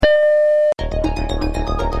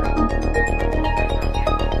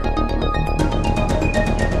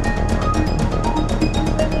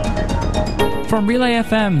From Relay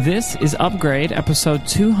FM, this is Upgrade, episode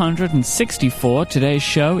 264. Today's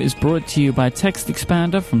show is brought to you by Text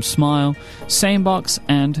Expander from Smile, Sanebox,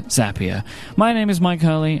 and Zapier. My name is Mike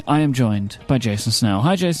Hurley. I am joined by Jason Snell.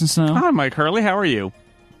 Hi, Jason Snell. Hi, Mike Hurley. How are you?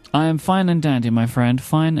 I am fine and dandy, my friend.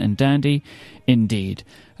 Fine and dandy indeed.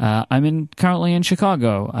 I'm currently in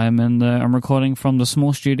Chicago. I'm recording from the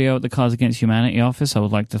small studio at the Cards Against Humanity office. I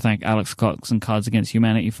would like to thank Alex Cox and Cards Against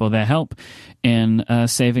Humanity for their help in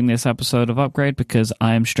saving this episode of Upgrade because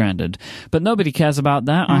I am stranded. But nobody cares about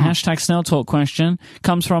that. Our hashtag Snell Talk question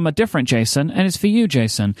comes from a different Jason, and it's for you,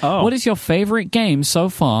 Jason. Oh. What is your favorite game so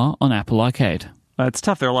far on Apple Arcade? It's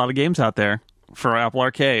tough. There are a lot of games out there for Apple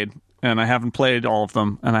Arcade. And I haven't played all of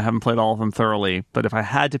them, and I haven't played all of them thoroughly. But if I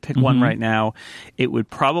had to pick one right now, it would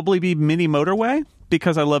probably be Mini Motorway,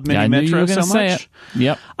 because I love Mini Metro so much.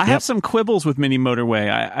 Yep. I have some quibbles with Mini Motorway.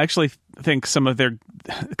 I actually think some of their...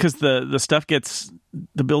 Because the stuff gets...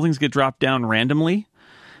 The buildings get dropped down randomly,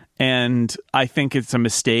 and I think it's a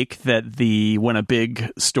mistake that when a big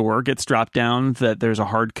store gets dropped down, that there's a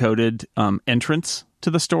hard-coded entrance to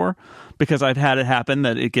the store, because I've had it happen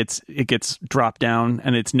that it gets dropped down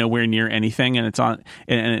and it's nowhere near anything, and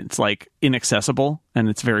it's like inaccessible, and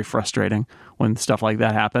it's very frustrating when stuff like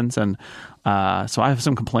that happens. And so I have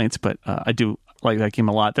some complaints, but I do like that game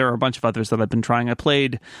a lot. There are a bunch of others that I've been trying. I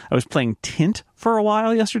was playing Tint for a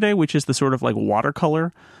while yesterday, which is the sort of like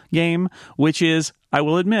watercolor game, which is, I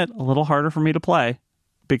will admit, a little harder for me to play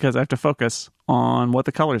because I have to focus on what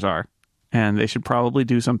the colors are. And they should probably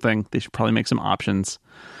do something. They should probably make some options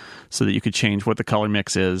so that you could change what the color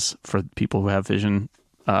mix is for people who have vision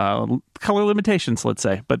color limitations, let's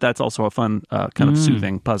say. But that's also a fun kind of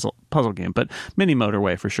soothing puzzle game. But Mini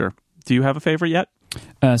Motorway for sure. Do you have a favorite yet?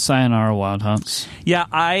 Sayonara Wild Hearts. Yeah,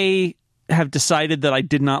 I have decided that I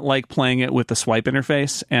did not like playing it with the swipe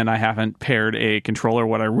interface, and I haven't paired a controller.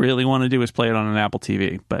 What I really want to do is play it on an Apple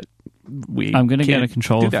TV, but I'm going to get a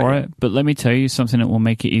controller for it, but let me tell you something that will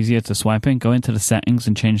make it easier to swipe in. Go into the settings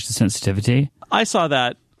and change the sensitivity. I saw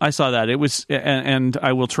that. It was, and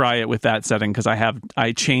I will try it with that setting because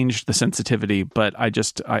I changed the sensitivity, but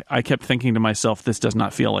I kept thinking to myself, this does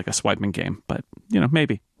not feel like a swiping game, but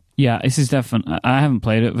maybe. Yeah, this is definitely... I haven't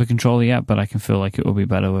played it with a controller yet, but I can feel like it will be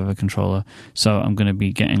better with a controller. So I'm going to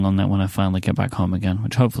be getting on that when I finally get back home again,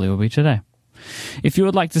 which hopefully will be today. If you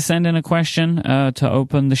would like to send in a question to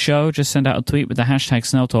open the show, just send out a tweet with the hashtag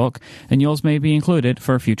SnellTalk, and yours may be included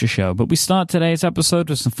for a future show. But we start today's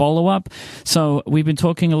episode with some follow-up. So we've been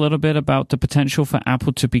talking a little bit about the potential for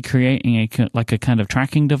Apple to be creating a kind of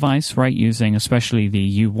tracking device, right, using especially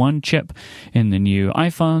the U1 chip in the new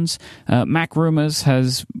iPhones. Mac Rumors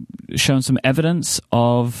has shown some evidence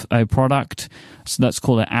of a product. So let's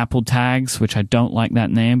call it Apple Tags, which I don't like that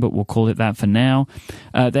name, but we'll call it that for now.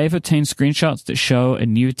 They've obtained screenshots that show a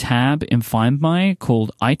new tab in Find My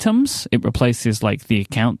called Items. It replaces like the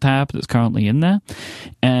account tab that's currently in there.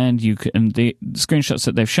 And the screenshots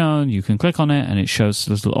that they've shown, you can click on it and it shows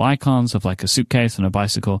those little icons of like a suitcase and a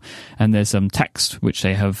bicycle. And there's some text which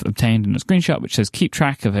they have obtained in a screenshot which says, keep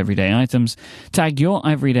track of everyday items. Tag your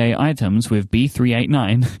everyday items with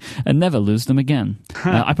B389 and never lose them again.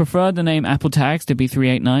 I prefer the name Apple Tags to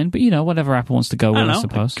B389, but whatever Apple wants to go with, I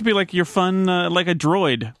suppose. It could be like your fun, like a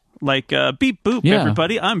droid. Like, beep boop,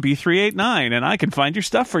 everybody, I'm B389, and I can find your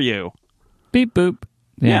stuff for you. Beep boop.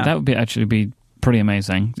 Yeah. That would actually be pretty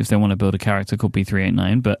amazing if they want to build a character called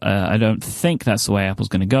B389, but I don't think that's the way Apple's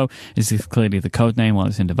going to go. This is clearly the code name while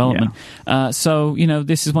it's in development. So,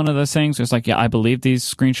 this is one of those things where it's like, I believe these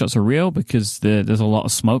screenshots are real because there's a lot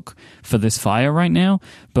of smoke for this fire right now,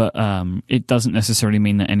 but it doesn't necessarily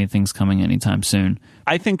mean that anything's coming anytime soon.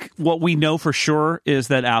 I think what we know for sure is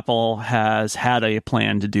that Apple has had a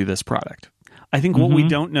plan to do this product. I think what we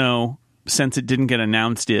don't know, since it didn't get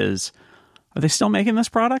announced, is, are they still making this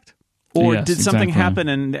product? Or did something happen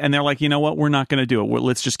and they're like, you know what, we're not going to do it.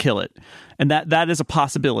 Let's just kill it. And that is a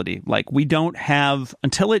possibility. Like, we don't have,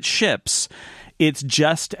 until it ships, it's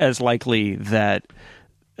just as likely that,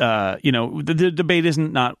 the debate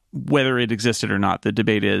isn't not whether it existed or not. The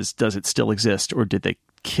debate is, does it still exist or did they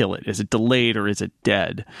kill it? Is it delayed or is it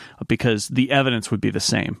dead? Because the evidence would be the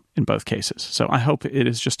same in both cases. So I hope it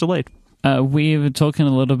is just delayed. We were talking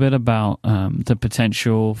a little bit about the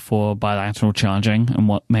potential for bilateral charging and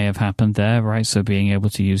what may have happened there, right? So being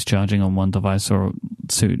able to use charging on one device or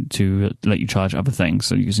to let you charge other things.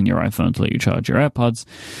 So using your iPhone to let you charge your AirPods.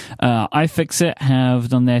 iFixit have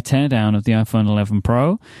done their teardown of the iPhone 11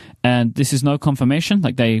 Pro, and this is no confirmation.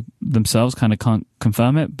 Like, they themselves kind of can't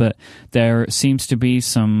confirm it, but there seems to be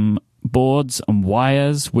some boards and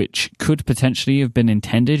wires which could potentially have been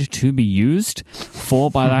intended to be used for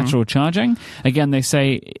bilateral charging. Again, they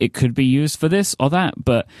say it could be used for this or that,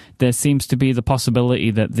 but there seems to be the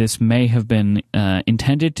possibility that this may have been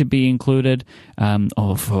intended to be included,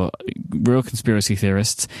 or for real conspiracy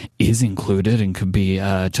theorists, is included and could be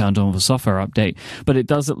turned on with a software update. But it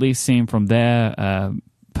does at least seem from their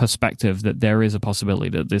perspective that there is a possibility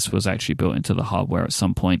that this was actually built into the hardware at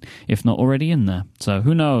some point, if not already in there. So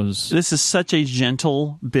who knows? This is such a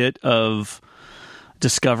gentle bit of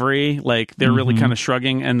discovery. Like, they're really kind of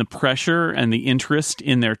shrugging, and the pressure and the interest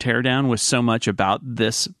in their teardown was so much about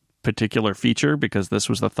this particular feature, because this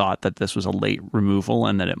was the thought that this was a late removal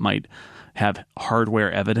and that it might have hardware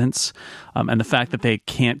evidence. And the fact that they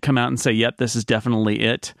can't come out and say, yep, this is definitely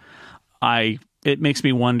it. It makes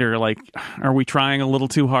me wonder, like, are we trying a little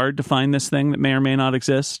too hard to find this thing that may or may not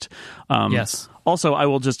exist? Yes. Also, I'm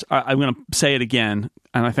going to say it again,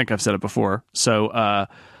 and I think I've said it before. So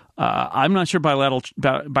I'm not sure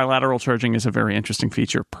bilateral charging is a very interesting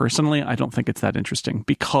feature. Personally, I don't think it's that interesting,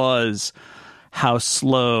 because how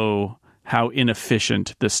slow, how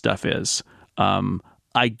inefficient this stuff is.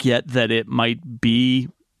 I get that it might be,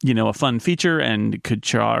 a fun feature and could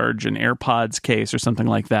charge an AirPods case or something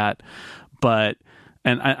like that. But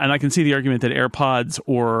and I can see the argument that AirPods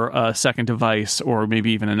or a second device, or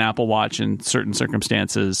maybe even an Apple Watch in certain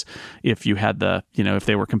circumstances, if you had if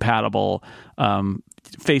they were compatible,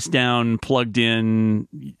 face down, plugged in,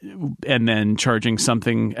 and then charging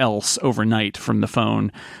something else overnight from the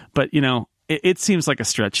phone. But it seems like a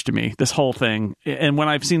stretch to me, this whole thing. And when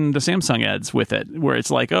I've seen the Samsung ads with it, where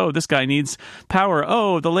it's like, oh, this guy needs power.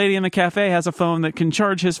 Oh, the lady in the cafe has a phone that can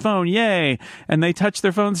charge his phone. Yay. And they touch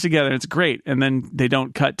their phones together. It's great. And then they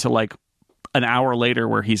don't cut to like an hour later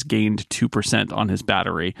where he's gained 2% on his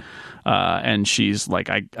battery. And she's like,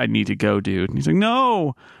 I need to go, dude. And he's like,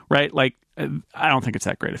 no. Right? Like, I don't think it's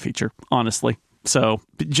that great a feature, honestly. So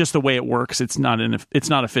just the way it works, it's not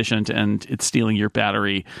efficient, and it's stealing your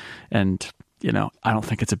battery. And, I don't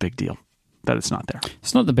think it's a big deal that it's not there.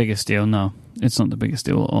 It's not the biggest deal, no. It's not the biggest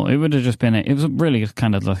deal at all. It would have just been, it was really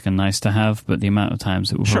kind of like a nice to have, but the amount of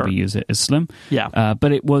times that we'll probably use it is slim. Yeah.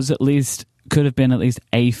 But it was could have been at least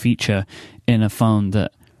a feature in a phone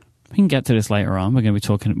that, we can get to this later on.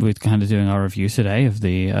 We're kind of doing our review today of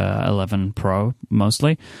the 11 Pro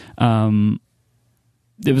mostly.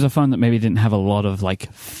 It was a phone that maybe didn't have a lot of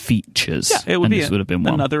like features. Yeah, it would would have been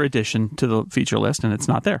one. Another addition to the feature list, and it's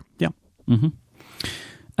not there. Yeah. Mm-hmm.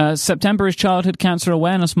 September is Childhood Cancer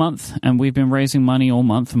Awareness Month, and we've been raising money all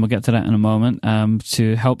month, and we'll get to that in a moment,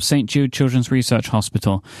 to help St. Jude Children's Research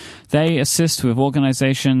Hospital. They assist with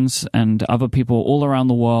organizations and other people all around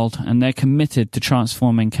the world, and they're committed to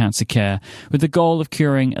transforming cancer care with the goal of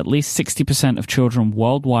curing at least 60% of children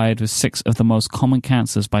worldwide with 6 of the most common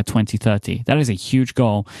cancers by 2030. That is a huge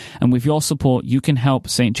goal, and with your support, you can help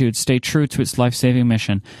St. Jude stay true to its life-saving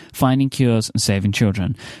mission, finding cures and saving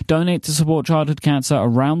children. Donate to support childhood cancer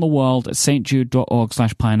around the world at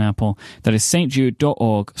stjude.org/pineapple. That is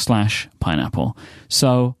stjude.org/pineapple.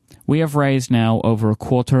 So we have raised now over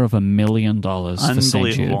 $250,000 for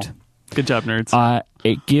St. Jude. Good job, nerds.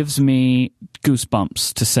 It gives me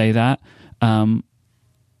goosebumps to say that.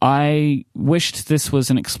 I wished this was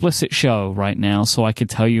an explicit show right now so I could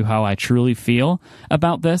tell you how I truly feel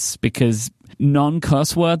about this, because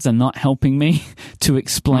non-curse words are not helping me to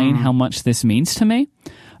explain how much this means to me.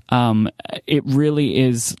 It really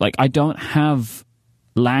is, like, I don't have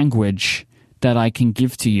language that I can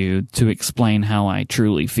give to you to explain how I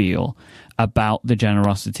truly feel about the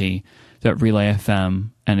generosity that Relay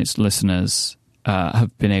FM and its listeners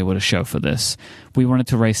have been able to show for this. We wanted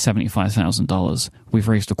to raise $75,000. We've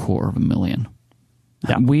raised $250,000.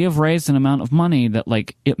 Yeah. We have raised an amount of money that,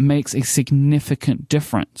 like, it makes a significant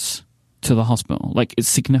difference to the hospital. Like, it's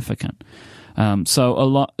significant.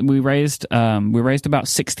 So we raised about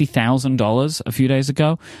 $60,000 a few days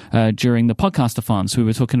ago during the podcastathon. So we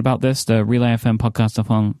were talking about this, the Relay FM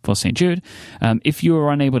podcastathon for St. Jude. If you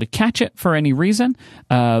were unable to catch it for any reason,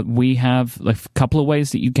 we have a couple of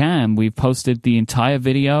ways that you can. We've posted the entire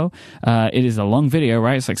video. It is a long video,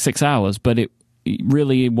 right? It's like 6 hours, but it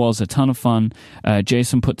really was a ton of fun.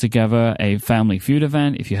 Jason put together a Family Feud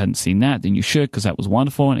event. If you hadn't seen that, then you should, because that was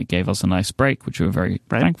wonderful, and it gave us a nice break, which we were very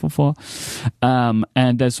thankful for. And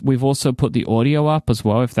we've also put the audio up as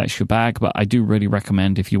well, if that's your bag, but I do really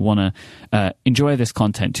recommend, if you want to enjoy this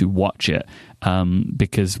content, to watch it,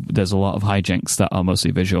 because there's a lot of hijinks that are mostly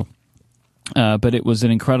visual. But it was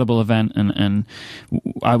an incredible event, and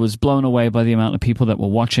I was blown away by the amount of people that were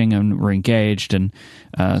watching and were engaged, and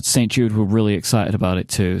St. Jude were really excited about it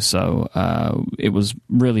too. So it was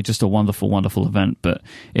really just a wonderful, wonderful event, but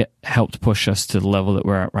it helped push us to the level that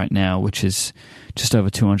we're at right now, which is just over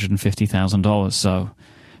 $250,000. So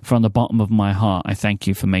from the bottom of my heart, I thank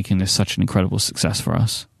you for making this such an incredible success for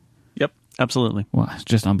us. Yep, absolutely. Well, it's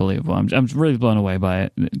just unbelievable. I'm really blown away by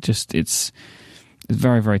it. It's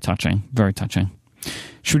very, very touching. Very touching.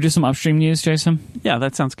 Should we do some upstream news, Jason? Yeah,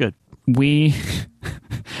 that sounds good. We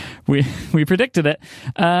predicted it.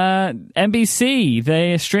 NBC,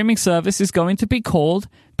 their streaming service is going to be called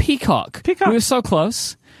Peacock. Peacock. We were so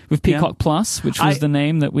close with Peacock Plus, which was the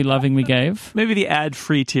name that we lovingly gave. Maybe the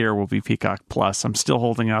ad-free tier will be Peacock Plus. I'm still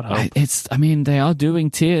holding out hope. They are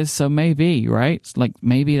doing tiers, so maybe, right? Like,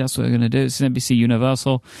 maybe that's what they're going to do. It's NBC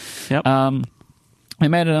Universal. Yep. They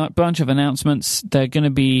made a bunch of announcements. They're going to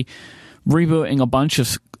be rebooting a bunch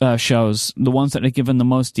of shows. The ones that they're given the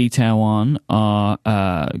most detail on are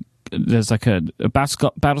there's like a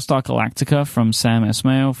Battlestar Galactica from Sam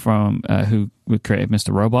Esmail from who created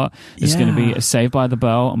Mr. Robot. There's going to be a Saved by the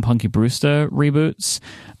Bell and Punky Brewster reboots.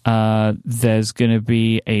 There's going to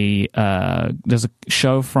be there's a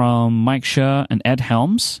show from Mike Schur and Ed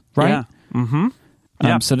Helms, right? Yeah. Mm-hmm.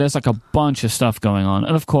 Yeah. So there's like a bunch of stuff going on.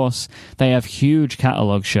 And of course, they have huge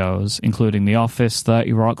catalog shows, including The Office,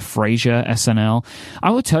 30 Rock, Frasier, SNL. I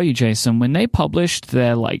will tell you, Jason, when they published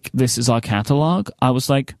their, like, this is our catalog, I was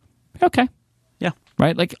like, okay. Yeah.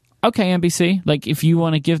 Right? Like, okay, NBC, like, if you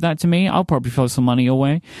want to give that to me, I'll probably throw some money your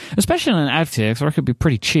way. Especially on an ad tier, so it could be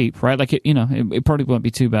pretty cheap, right? Like, it probably won't be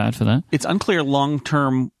too bad for that. It's unclear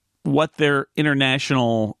long-term what their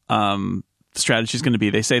international strategy is going to be.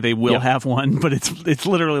 They say they will have one, but it's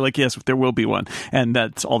literally like, yes, there will be one, and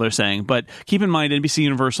that's all they're saying. But keep in mind, NBC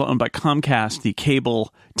Universal, owned by Comcast, the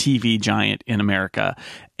cable TV giant in America,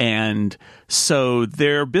 and so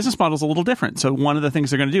their business model is a little different. So one of the things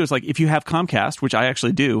they're going to do is, like, if you have Comcast, which I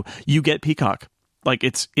actually do, you get Peacock. Like,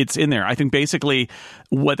 it's in there. I think basically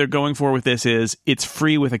what they're going for with this is it's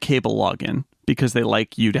free with a cable login, because they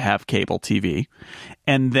like you to have cable TV.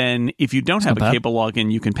 And then if you don't have a cable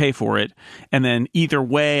login, you can pay for it. And then either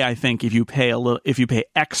way, I think if you pay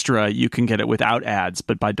extra, you can get it without ads,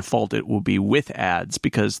 but by default it will be with ads,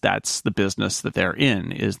 because that's the business that they're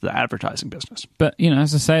in, is the advertising business. But,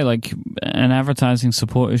 as I say, like, an advertising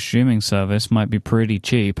supported streaming service might be pretty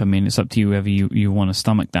cheap. I mean, it's up to you whether you want to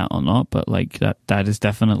stomach that or not, but like that is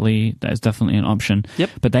definitely an option. Yep.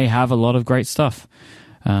 But they have a lot of great stuff.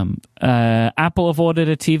 Apple have ordered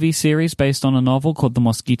a TV series based on a novel called The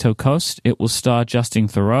Mosquito Coast. It will star Justin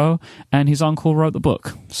Theroux, and his uncle wrote the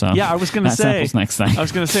book. So yeah, I was going to say Apple's next thing. I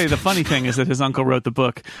was going to say the funny thing is that his uncle wrote the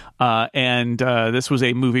book, and this was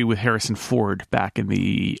a movie with Harrison Ford back in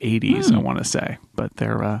the 80s. I want to say, but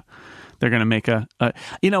they're going to make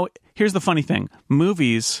here's the funny thing: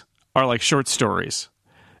 movies are like short stories,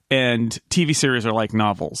 and TV series are like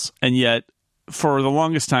novels, and yet, for the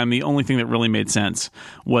longest time, the only thing that really made sense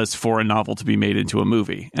was for a novel to be made into a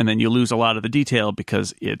movie. And then you lose a lot of the detail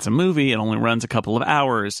because it's a movie. It only runs a couple of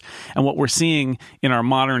hours. And what we're seeing in our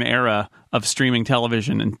modern era of streaming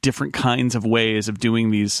television and different kinds of ways of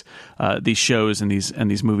doing these shows and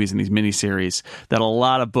these movies and these miniseries, that a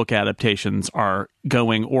lot of book adaptations are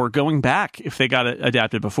going back, if they got it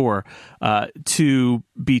adapted before, to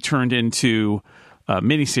be turned into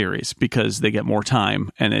miniseries, because they get more time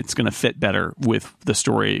and it's going to fit better with the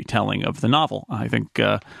storytelling of the novel. I think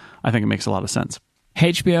it makes a lot of sense.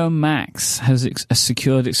 HBO Max has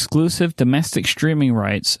secured exclusive domestic streaming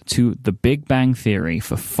rights to The Big Bang Theory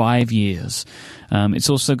for 5 years. It's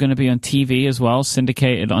also going to be on TV as well,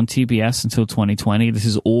 syndicated on TBS until 2020. This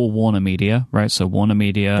is all Warner Media, right? So Warner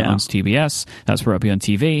Media owns TBS. That's where it'll be on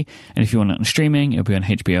TV. And if you want it on streaming, it'll be on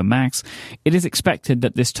HBO Max. It is expected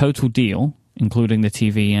that this total deal, including the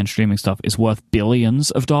TV and streaming stuff, is worth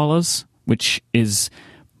billions of dollars, which is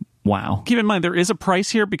wow. Keep in mind, there is a price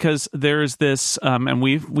here, because there's this, and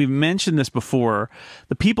we've mentioned this before,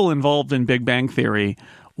 the people involved in Big Bang Theory,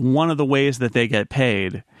 one of the ways that they get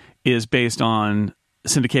paid is based on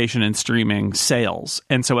syndication and streaming sales.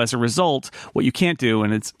 And so as a result, what you can't do,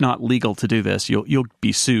 and it's not legal to do this, you'll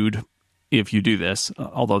be sued if you do this,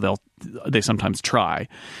 although they sometimes try,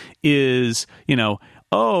 is,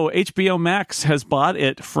 oh, HBO Max has bought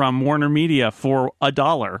it from Warner Media for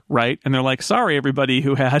 $1, right? And they're like, sorry, everybody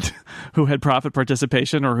who had profit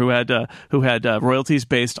participation or who had royalties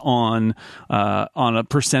based on a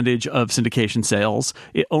percentage of syndication sales.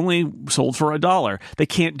 It only sold for $1. They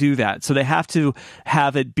can't do that, so they have to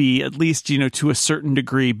have it be at least to a certain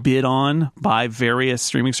degree bid on by various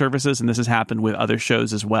streaming services, and this has happened with other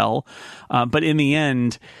shows as well. But in the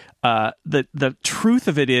end, the truth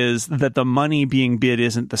of it is that the money being bid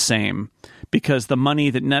isn't the same, because the money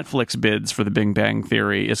that Netflix bids for The Big Bang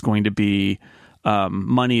Theory is going to be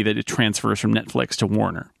money that it transfers from Netflix to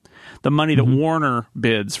Warner. The money that Warner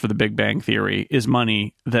bids for The Big Bang Theory is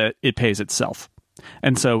money that it pays itself.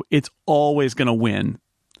 And so it's always going to win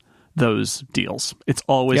those deals. It's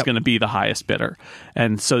always going to be the highest bidder.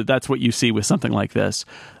 And so that's what you see with something like this.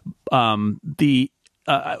 Somebody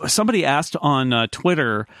asked on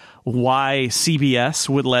Twitter why CBS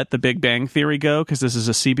would let The Big Bang Theory go, because this is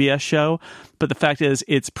a CBS show. But the fact is,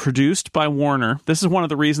 it's produced by Warner. This is one of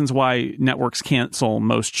the reasons why networks cancel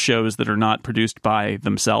most shows that are not produced by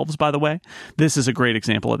themselves, by the way. This is a great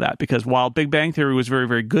example of that, because while Big Bang Theory was very,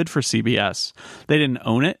 very good for CBS, they didn't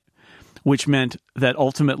own it, which meant that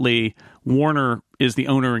ultimately Warner is the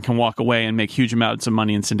owner and can walk away and make huge amounts of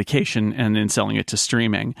money in syndication and in selling it to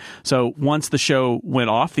streaming. So once the show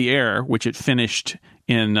went off the air, which it finished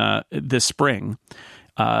in this spring,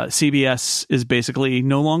 CBS is basically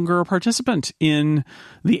no longer a participant in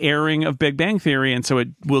the airing of Big Bang Theory, and so it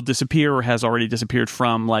will disappear or has already disappeared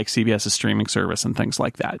from like CBS's streaming service and things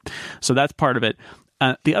like that. So that's part of it.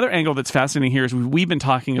 The other angle that's fascinating here is we've been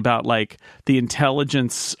talking about like the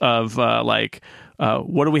intelligence of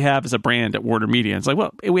what do we have as a brand at Warner Media? It's like,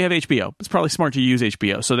 well, we have HBO. It's probably smart to use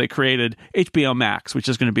HBO. So they created HBO Max, which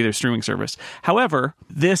is going to be their streaming service. However,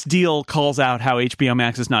 this deal calls out how HBO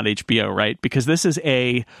Max is not HBO, right? Because this is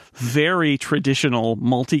a very traditional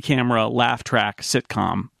multi-camera laugh track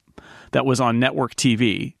sitcom that was on network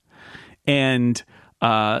TV. And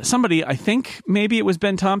somebody, I think maybe it was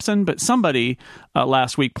Ben Thompson, but somebody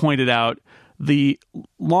last week pointed out the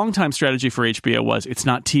longtime strategy for HBO was it's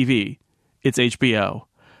not TV, it's HBO.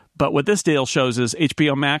 But what this deal shows is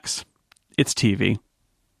HBO Max, it's TV.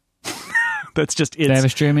 That's just it. They have a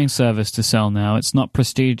streaming service to sell now. It's not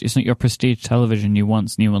prestige. It's not your prestige television you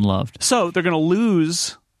once knew and loved. So they're going to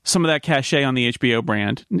lose some of that cachet on the HBO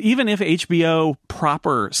brand. Even if HBO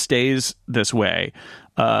proper stays this way,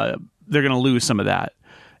 they're going to lose some of that.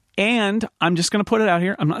 And I'm just going to put it out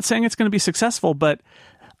here. I'm not saying it's going to be successful, but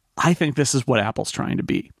I think this is what Apple's trying to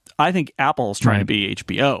be. I think Apple's trying to be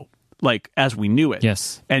HBO, like as we knew it.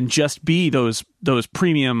 Yes. And just be those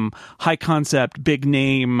premium, high concept, big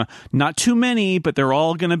name, not too many, but they're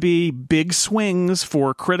all going to be big swings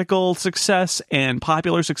for critical success and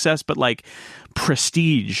popular success, but like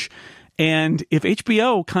prestige. And if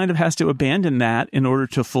HBO kind of has to abandon that in order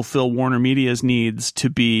to fulfill Warner Media's needs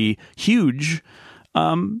to be huge,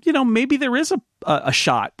 maybe there is a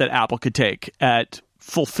shot that Apple could take at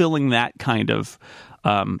fulfilling that kind of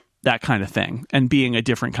thing and being a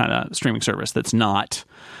different kind of streaming service that's not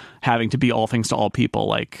having to be all things to all people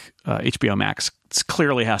like HBO Max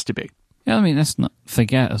clearly has to be. Yeah, I mean, let's not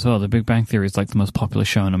forget as well, The Big Bang Theory is like the most popular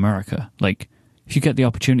show in America. Like, if you get the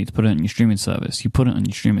opportunity to put it on your streaming service, you put it on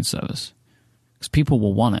your streaming service. Because people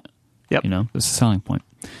will want it. Yep. It's a selling point.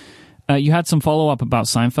 You had some follow-up about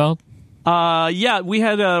Seinfeld?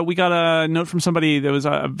 We got a note from somebody that was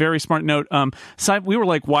a very smart note. We were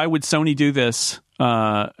like, why would Sony do this?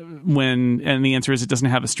 And the answer is it doesn't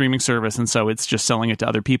have a streaming service, and so it's just selling it to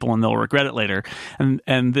other people and they'll regret it later.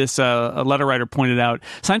 And this a letter writer pointed out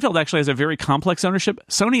Seinfeld actually has a very complex ownership.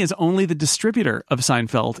 Sony is only the distributor of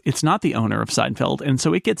Seinfeld. It's not the owner of Seinfeld, and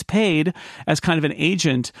so it gets paid as kind of an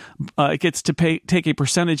agent. It gets to take a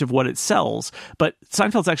percentage of what it sells, but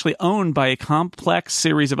Seinfeld's actually owned by a complex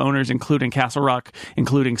series of owners, including Castle Rock,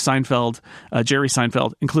 including Seinfeld, Jerry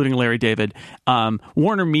Seinfeld, including Larry David.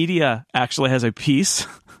 Warner Media actually has a piece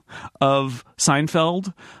of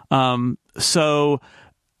Seinfeld. So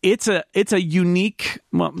it's a unique,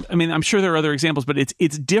 well, I mean, I'm sure there are other examples, but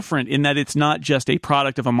it's different in that it's not just a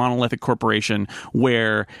product of a monolithic corporation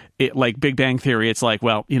where it, like Big Bang Theory, it's like,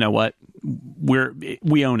 well, you know what?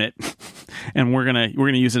 We own it and we're going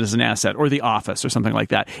to use it as an asset, or The Office or something like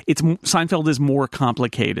that. Seinfeld is more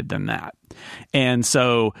complicated than that. And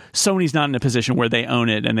so Sony's not in a position where they own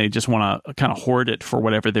it and they just want to kind of hoard it for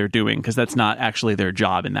whatever they're doing, because that's not actually their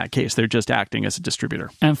job in that case. They're just acting as a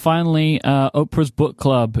distributor. And finally, Oprah's Book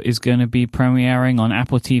Club is going to be premiering on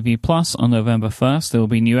Apple TV Plus on November 1st. There will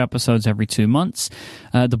be new episodes every 2 months.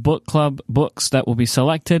 The Book Club books that will be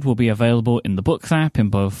selected will be available in the Books app in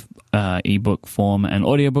both ebook form and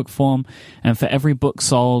audiobook form. And for every book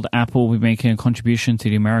sold, Apple will be making a contribution to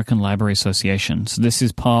the American Library Association. So this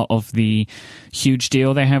is part of the huge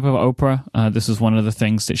deal they have with Oprah. This is one of the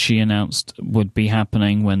things that she announced would be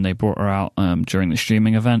happening when they brought her out during the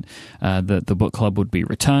streaming event. The book club would be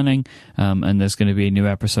returning, and there's going to be a new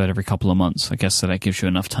episode every couple of months. I guess so that gives you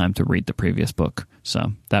enough time to read the previous book.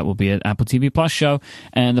 So that will be an Apple TV Plus show,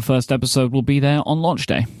 and the first episode will be there on launch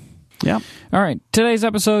day. Yeah. All right. Today's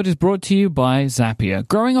episode is brought to you by Zapier.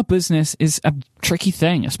 Growing a business is a tricky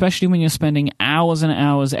thing, especially when you're spending hours and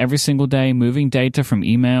hours every single day moving data from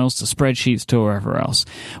emails to spreadsheets to wherever else.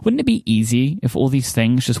 Wouldn't it be easy if all these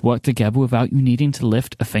things just worked together without you needing to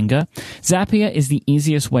lift a finger? Zapier is the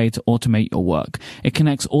easiest way to automate your work. It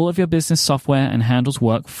connects all of your business software and handles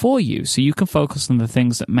work for you so you can focus on the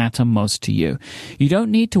things that matter most to you. You don't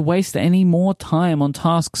need to waste any more time on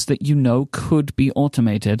tasks that you know could be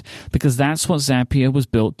automated, because that's what Zapier was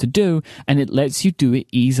built to do, and it lets you do it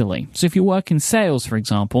easily. So if you work in sales, for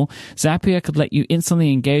example, Zapier could let you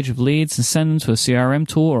instantly engage with leads and send them to a CRM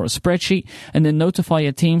tool or a spreadsheet, and then notify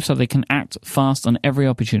your team so they can act fast on every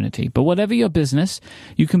opportunity. But whatever your business,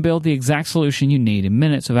 you can build the exact solution you need in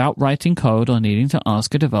minutes without writing code or needing to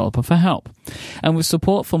ask a developer for help. And with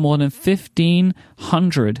support for more than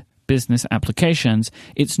 1,500 business applications,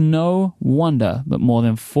 it's no wonder that more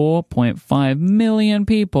than 4.5 million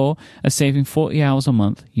people are saving 40 hours a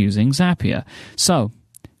month using Zapier. So,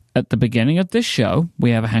 at the beginning of this show,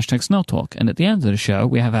 we have a hashtag Snell Talk, and at the end of the show,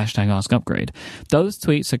 we have hashtag Ask Upgrade. Those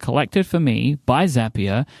tweets are collected for me by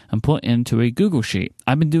Zapier and put into a Google Sheet.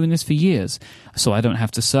 I've been doing this for years, so I don't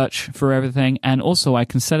have to search for everything, and also I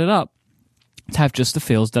can set it up to have just the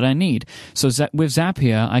fields that I need. So with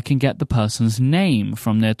Zapier, I can get the person's name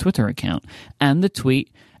from their Twitter account and the tweet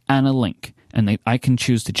and a link. And I can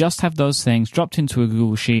choose to just have those things dropped into a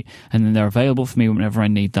Google Sheet, and then they're available for me whenever I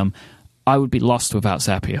need them. I would be lost without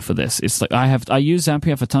Zapier for this. It's like I use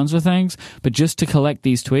Zapier for tons of things, but just to collect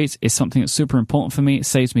these tweets is something that's super important for me. It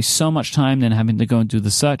saves me so much time than having to go and do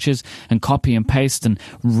the searches and copy and paste and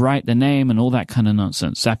write the name and all that kind of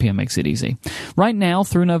nonsense. Zapier makes it easy. Right now,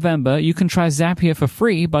 through November, you can try Zapier for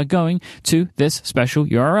free by going to this special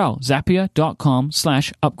URL,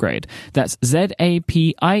 zapier.com/upgrade. That's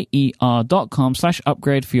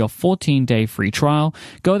zapier.com/upgrade for your 14-day free trial.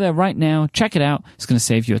 Go there right now. Check it out. It's going to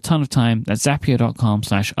save you a ton of time. That's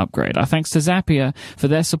zapier.com/upgrade. Our thanks to Zapier for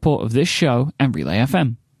their support of this show and Relay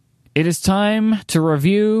FM. It is time to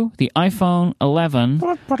review the iPhone 11.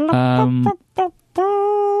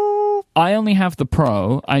 I only have the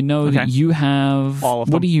Pro. I know that you have... all of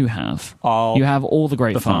them. What do you have? You have all the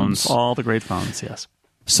great phones. All the great phones, yes.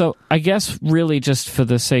 So I guess really just for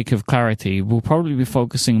the sake of clarity, we'll probably be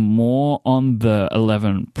focusing more on the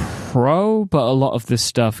 11 Pro, but a lot of this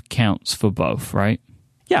stuff counts for both, right?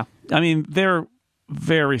 Yeah. I mean, they're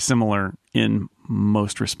very similar in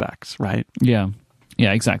most respects, right? Yeah.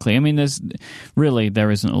 Yeah, exactly. I mean,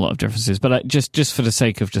 there isn't a lot of differences, but just for the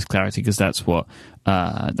sake of just clarity, because that's what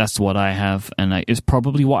I have, and it's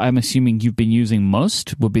probably what I'm assuming you've been using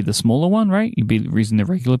most would be the smaller one, right? You'd be using the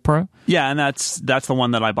regular Pro. Yeah, and that's the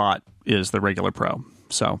one that I bought is the regular Pro.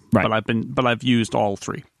 So, right. but I've used all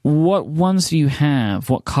three. What ones do you have?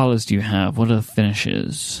 What colors do you have? What are the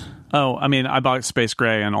finishes? Oh, I mean, I bought space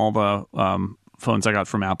gray, and all the phones I got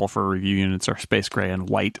from Apple for review units are space gray and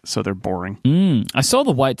white, so they're boring. I saw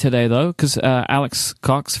the white today, though, because Alex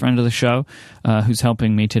Cox, friend of the show, who's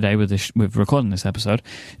helping me today with recording this episode,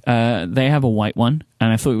 they have a white one,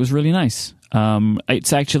 and I thought it was really nice.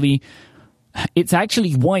 It's actually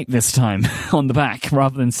white this time on the back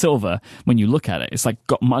rather than silver. When you look at it, it's like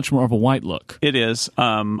got much more of a white look. It is,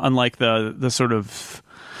 unlike the sort of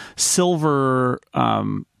silver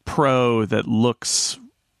Pro that looks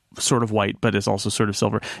sort of white but is also sort of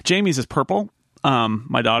silver. Jamie's is purple.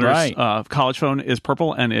 My daughter's college phone is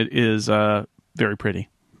purple, and it is very pretty,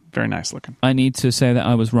 very nice looking. I need to say that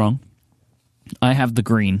I was wrong. I have the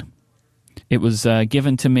green. It was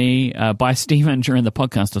given to me by Steven during the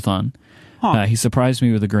podcast-a-thon. He surprised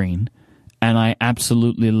me with the green, and I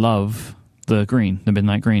absolutely love the green, the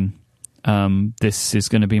midnight green. This is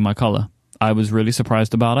going to be my color. I was really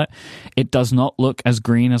surprised about it. It does not look as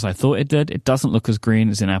green as I thought it did. It doesn't look as green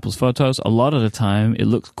as in Apple's photos. A lot of the time, it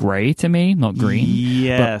looks gray to me, not green.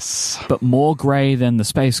 Yes. But more gray than the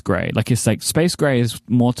space gray. Like, it's like space gray is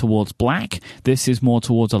more towards black. This is more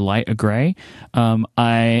towards a lighter gray.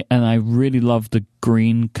 I really love the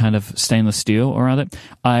green kind of stainless steel around it.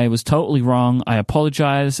 I was totally wrong. I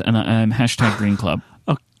apologize, and I'm hashtag Green Club.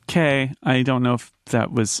 Okay. I don't know if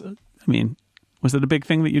that was... I mean... Was it a big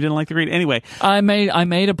thing that you didn't like the green? Anyway, I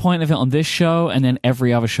made a point of it on this show, and then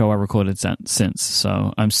every other show I recorded since.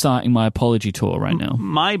 So I'm starting my apology tour right now.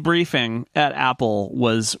 My briefing at Apple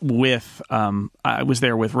was with I was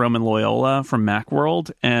there with Roman Loyola from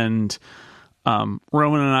Macworld, and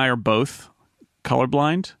Roman and I are both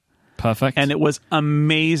colorblind. Perfect. And it was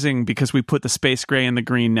amazing because we put the space gray and the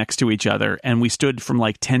green next to each other, and we stood from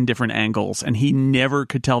like 10 different angles, and he never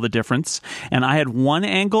could tell the difference. And I had one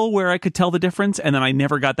angle where I could tell the difference, and then I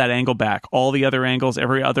never got that angle back. All the other angles,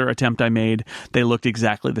 every other attempt I made, they looked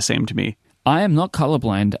exactly the same to me. I am not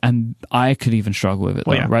colorblind, and I could even struggle with it.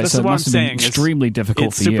 Though, right? This so is it what must I'm have been saying. extremely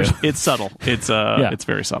difficult for you. It's subtle. It's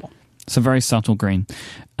very subtle. It's a very subtle green.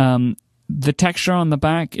 The texture on the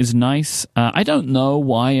back is nice. I don't know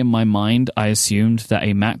why in my mind I assumed that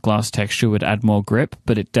a matte glass texture would add more grip,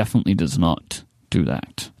 but it definitely does not do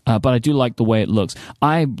that. But I do like the way it looks.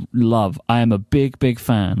 I am a big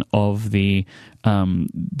fan of the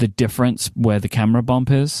difference where the camera bump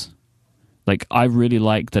is. Like, I really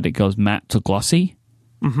like that it goes matte to glossy.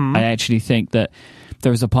 Mm-hmm. I actually think that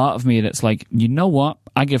there's a part of me that's like, you know what?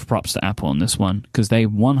 I give props to Apple on this one, because they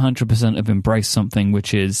 100% have embraced something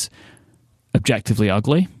which is objectively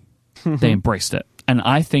ugly. They embraced it, and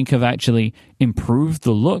I think have actually improved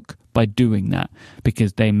the look by doing that,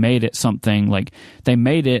 because they made it something like, they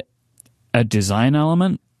made it a design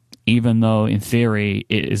element, even though in theory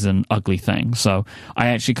it is an ugly thing. So I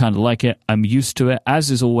actually kind of like it. I'm used to it,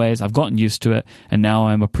 as is always. I've gotten used to it, and now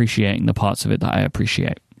I'm appreciating the parts of it that I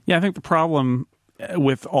appreciate. Yeah, I think the problem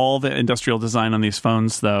with all the industrial design on these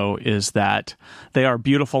phones, though, is that they are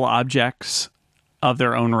beautiful objects of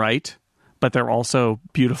their own right, but they're also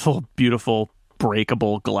beautiful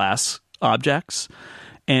breakable glass objects.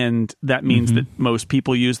 And that means that most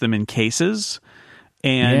people use them in cases.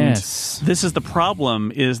 And this is the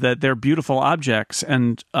problem, is that they're beautiful objects.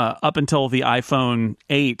 And up until the iPhone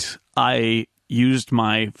 8, I used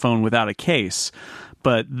my phone without a case.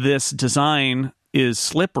 But this design is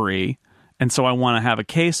slippery, and so I want to have a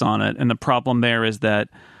case on it. And the problem there is that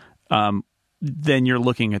then you're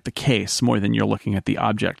looking at the case more than you're looking at the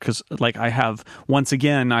object. Because, like, I have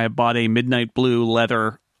bought a midnight blue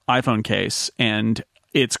leather iPhone case, and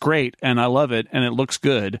it's great, and I love it, and it looks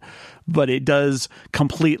good, but it does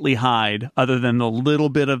completely hide, other than the little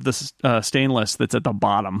bit of the stainless that's at the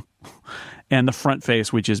bottom, and the front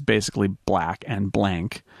face, which is basically black and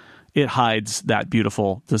blank. It hides that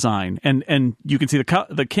beautiful design, and you can see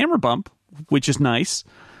the camera bump, which is nice,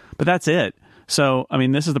 but that's it. So, I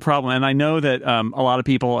mean, this is the problem. And I know that a lot of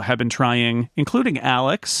people have been trying, including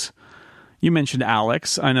Alex. You mentioned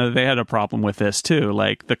Alex. I know they had a problem with this too,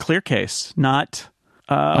 like the clear case. Not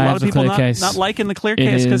a lot of people not liking the clear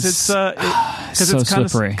case because it's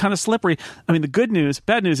kind of slippery. I mean,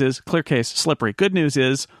 bad news is clear case slippery. Good news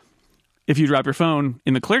is if you drop your phone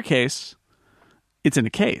in the clear case, it's in a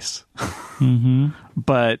case.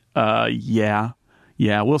 But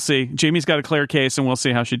yeah, we'll see. Jamie's got a clear case, and we'll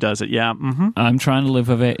see how she does it. Yeah. I'm trying to live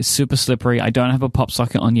with it. It's super slippery. I don't have a pop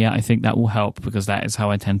socket on yet. I think that will help, because that is how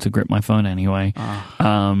I tend to grip my phone anyway.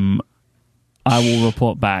 I will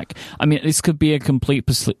report back. I mean, this could be a complete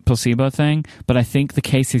placebo thing, but I think the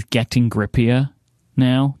case is getting grippier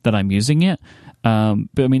now that I'm using it.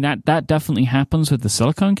 But I mean, that definitely happens with the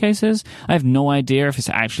silicone cases. I have no idea if it's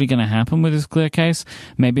actually going to happen with this clear case.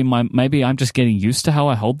 Maybe I'm just getting used to how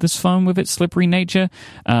I hold this phone with its slippery nature.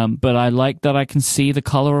 But I like that I can see the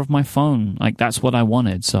color of my phone. Like, that's what I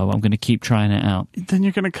wanted. So I'm going to keep trying it out. Then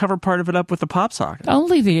you're going to cover part of it up with the pop socket.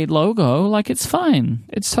 Only the logo. Like, it's fine.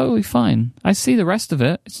 It's totally fine. I see the rest of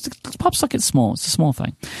it. The pop socket's small. It's a small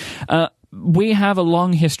thing. We have a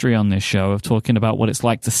long history on this show of talking about what it's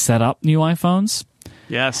like to set up new iPhones.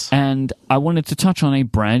 Yes. And I wanted to touch on a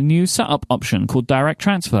brand new setup option called Direct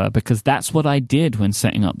Transfer, because that's what I did when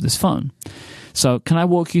setting up this phone. So can I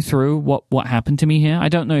walk you through what happened to me here? I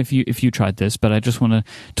don't know if you tried this, but I just want to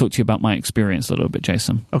talk to you about my experience a little bit,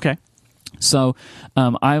 Jason. Okay. So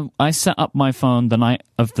I set up my phone the night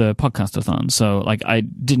of the podcast-a-thon. So, like, I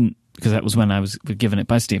didn't, because that was when I was given it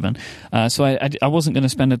by Stephen. So I wasn't going to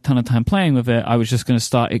spend a ton of time playing with it. I was just going to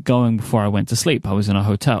start it going before I went to sleep. I was in a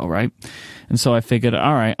hotel, right? And so I figured,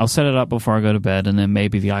 all right, I'll set it up before I go to bed, and then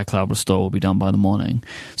maybe the iCloud restore will be done by the morning.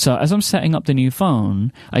 So as I'm setting up the new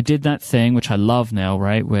phone, I did that thing, which I love now,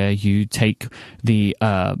 right, where you take the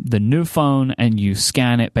new phone and you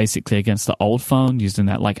scan it basically against the old phone using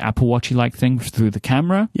that, like, Apple Watchy-like thing through the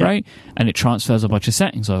camera, right? And it transfers a bunch of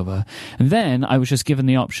settings over. And then I was just given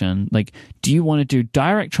the option, like, do you want to do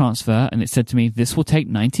direct transfer? And it said to me, this will take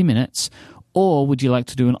 90 minutes. Or would you like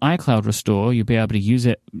to do an iCloud restore? You'll be able to use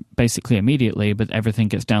it basically immediately, but everything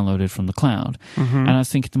gets downloaded from the cloud. And I was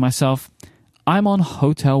thinking to myself, I'm on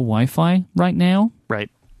hotel Wi-Fi right now. Right.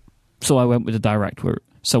 So I went with the direct route.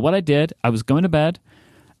 So what I did, I was going to bed,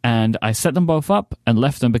 and I set them both up and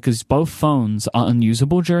left them because both phones are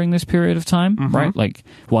unusable during this period of time, right? Like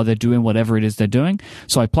while they're doing whatever it is they're doing.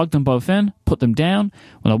 So I plugged them both in, put them down.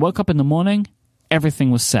 When I woke up in the morning, everything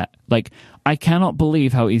was set. Like, I cannot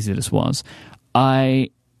believe how easy this was.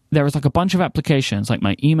 There was like a bunch of applications, like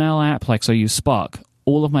my email app, like so I use Spark.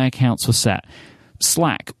 All of my accounts were set.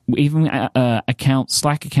 Slack, even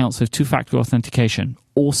Slack accounts with two-factor authentication,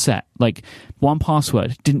 all set. Like, one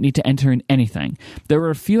password, didn't need to enter in anything. There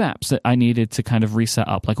were a few apps that I needed to kind of reset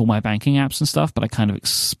up, like all my banking apps and stuff, but I kind of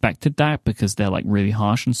expected that because they're like really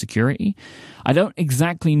harsh on security. I don't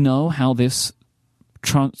exactly know how this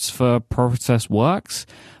transfer process works,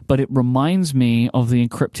 but it reminds me of the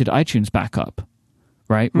encrypted iTunes backup,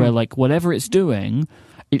 right? Where like whatever it's doing,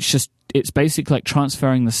 it's basically like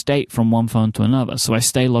transferring the state from one phone to another. So I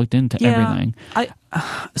stay logged into everything.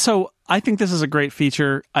 So I think this is a great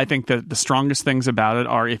feature. I think that the strongest things about it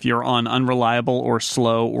are if you're on unreliable or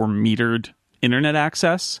slow or metered internet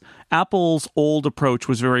access. Apple's old approach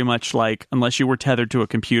was very much like, unless you were tethered to a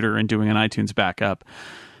computer and doing an iTunes backup,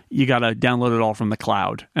 you got to download it all from the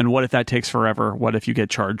cloud. And what if that takes forever? What if you get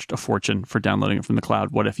charged a fortune for downloading it from the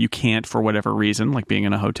cloud? What if you can't, for whatever reason, like being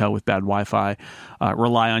in a hotel with bad Wi-Fi,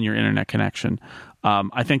 rely on your internet connection?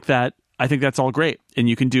 I think that's all great, and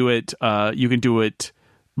you can do it. You can do it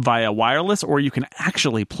via wireless, or you can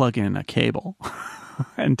actually plug in a cable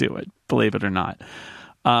and do it. Believe it or not.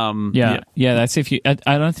 That's if you.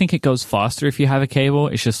 I don't think it goes faster if you have a cable.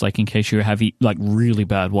 It's just like in case you have like really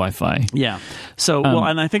bad Wi-Fi. Yeah. So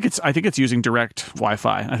and I think it's using direct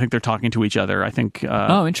Wi-Fi. I think they're talking to each other. I think.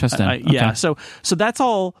 Interesting. Okay. Yeah. So that's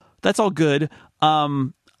all good.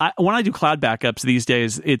 When I do cloud backups these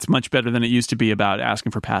days, it's much better than it used to be about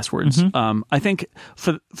asking for passwords. I think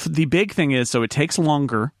for the big thing is, so it takes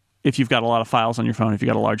longer if you've got a lot of files on your phone, if you've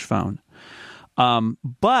got a large phone.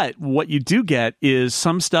 But what you do get is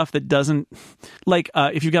some stuff that doesn't, like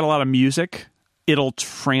if you've got a lot of music, it'll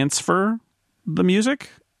transfer the music.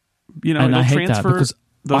 You know, and it'll I hate transfer that because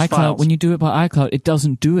those iCloud, files. When you do it by iCloud, it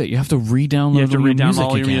doesn't do it. You have to re-download,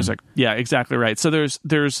 all your music. Yeah, exactly right. So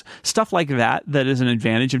there's stuff like that is an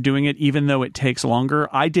advantage of doing it, even though it takes longer.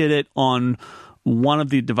 I did it on one of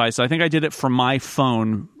the devices. I think I did it from my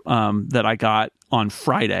phone that I got on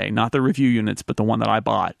Friday, not the review units, but the one that I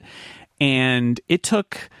bought. And it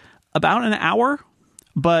took about an hour,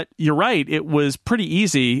 but you're right, it was pretty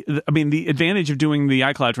easy. I mean, the advantage of doing the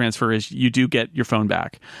iCloud transfer is you do get your phone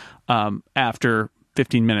back after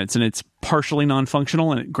 15 minutes, and it's partially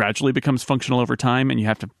non-functional, and it gradually becomes functional over time, and you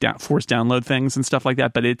have to force download things and stuff like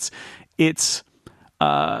that. But it's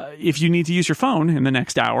if you need to use your phone in the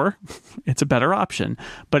next hour, it's a better option.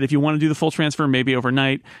 But if you want to do the full transfer, maybe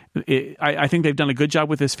overnight, I think they've done a good job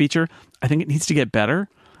with this feature. I think it needs to get better.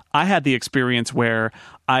 I had the experience where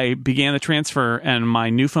I began the transfer and my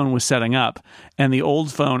new phone was setting up, and the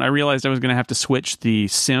old phone, I realized I was going to have to switch the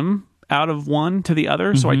SIM out of one to the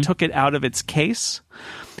other. So I took it out of its case,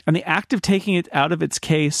 and the act of taking it out of its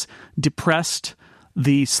case depressed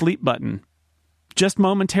the sleep button just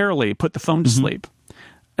momentarily, put the phone to sleep.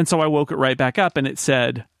 And so I woke it right back up, and it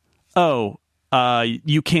said,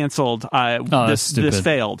 you canceled. This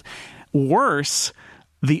failed. Worse,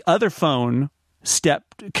 the other phone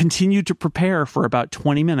continued to prepare for about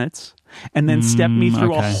 20 minutes and then stepped me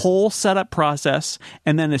through a whole setup process.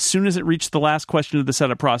 And then as soon as it reached the last question of the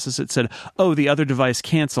setup process, it said, the other device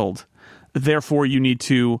canceled. Therefore, you need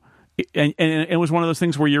to... And it was one of those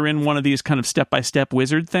things where you're in one of these kind of step-by-step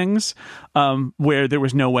wizard things where there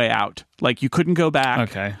was no way out. Like, you couldn't go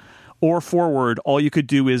back or forward. All you could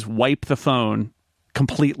do is wipe the phone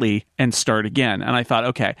completely and start again. And I thought,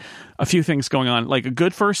 okay, a few things going on, like a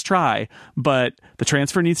good first try, but the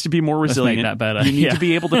transfer needs to be more resilient. Let's make that better. You need to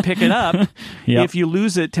be able to pick it up if you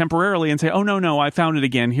lose it temporarily and say, oh, no, I found it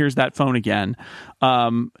again. Here's that phone again.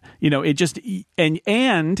 It just,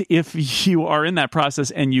 and if you are in that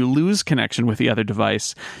process and you lose connection with the other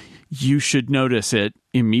device, you should notice it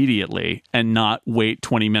immediately and not wait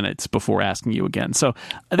 20 minutes before asking you again. So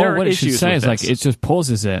there are issues with this. What it should say is like, it just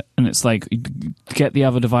pauses it and it's like, get the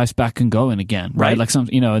other device back and going again, right? Like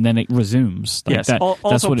and then it resumes. Like yes. That's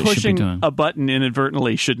also, what it should be pushing doing. A button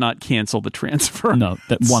inadvertently should not cancel the transfer. No,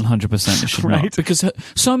 that 100% it should not. Because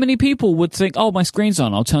so many people would think, my screen's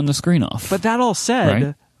on, I'll turn the screen off. But that all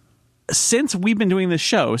said, since we've been doing this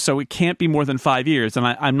show, so it can't be more than 5 years, and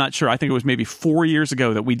I'm not sure, I think it was maybe 4 years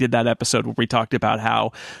ago that we did that episode where we talked about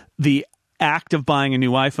how the act of buying a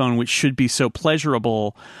new iPhone, which should be so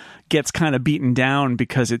pleasurable, gets kind of beaten down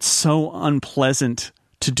because it's so unpleasant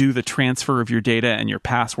to do the transfer of your data and your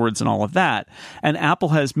passwords and all of that. And Apple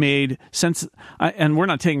has made sense, and we're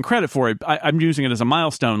not taking credit for it. I'm using it as a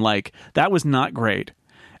milestone. Like, that was not great.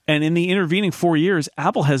 And in the intervening 4 years,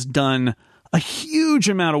 Apple has done a huge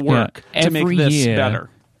amount of work to make this better.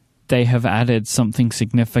 They have added something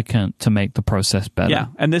significant to make the process better. Yeah,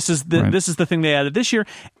 and this is the thing they added this year,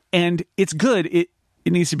 and it's good. It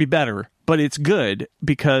needs to be better, but it's good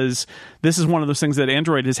because this is one of those things that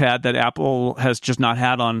Android has had that Apple has just not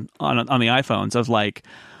had on the iPhones, of like,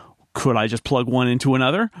 could I just plug one into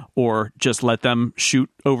another, or just let them shoot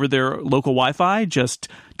over their local Wi-Fi, just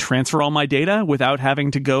transfer all my data without having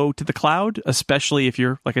to go to the cloud, especially if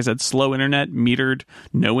you're, like I said, slow internet, metered,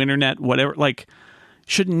 no internet, whatever. Like,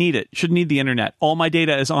 shouldn't need it. Shouldn't need the internet. All my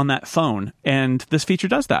data is on that phone, and this feature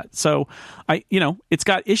does that. So it's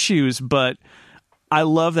got issues, but I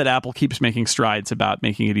love that Apple keeps making strides about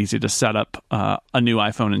making it easy to set up a new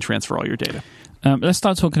iPhone and transfer all your data. Let's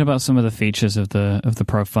start talking about some of the features of the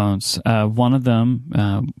Pro phones. One of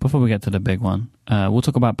them, before we get to the big one, we'll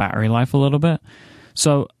talk about battery life a little bit.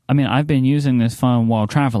 So, I mean, I've been using this phone while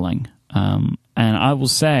traveling, and I will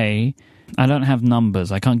say, I don't have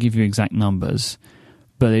numbers. I can't give you exact numbers,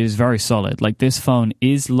 but it is very solid. Like, this phone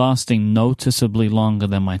is lasting noticeably longer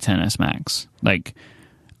than my XS Max. Like,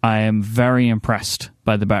 I am very impressed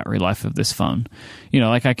by the battery life of this phone.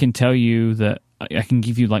 Like, I can tell you that I can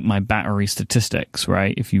give you like my battery statistics,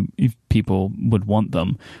 right? If people would want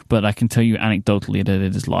them, but I can tell you anecdotally that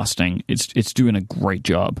it is lasting. It's doing a great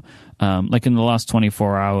job. Like, in the last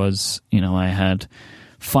 24 hours, I had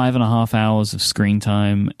 5.5 hours of screen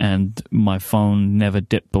time, and my phone never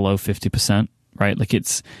dipped below 50%. Right? Like,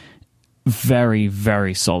 it's very,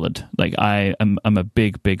 very solid. Like, I'm a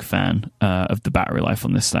big fan of the battery life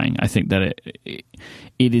on this thing. I think that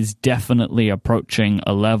it is definitely approaching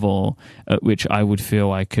a level at which I would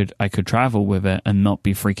feel I could travel with it and not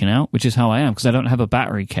be freaking out, which is how I am, because I don't have a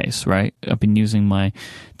battery case, right? I've been using my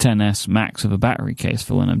XS Max with a battery case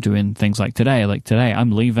for when I'm doing things like today. Like today,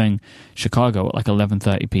 I'm leaving Chicago at like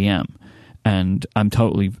 11:30 p.m. and I'm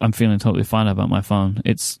feeling totally fine about my phone.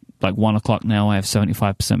 It's like 1 o'clock now. I have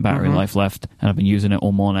 75% battery life left, and I've been using it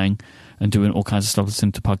all morning and doing all kinds of stuff,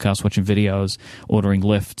 listening to podcasts, watching videos, ordering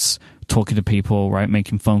lifts, talking to people, right,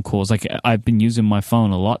 making phone calls. Like, I've been using my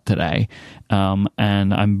phone a lot today,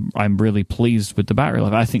 and I'm really pleased with the battery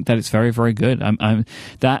life. I think that it's very, very good. I'm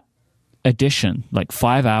that addition, like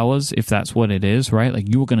 5 hours, if that's what it is, right? Like,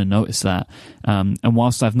 you're going to notice that. And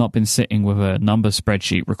whilst I've not been sitting with a number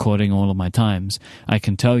spreadsheet recording all of my times, I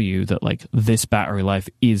can tell you that, like, this battery life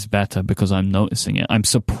is better because I'm noticing it. I'm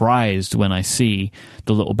surprised when I see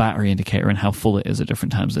the little battery indicator and how full it is at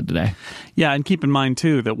different times of the day. Yeah, and keep in mind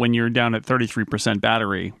too that when you're down at 33%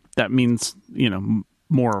 battery, that means,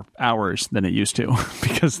 more hours than it used to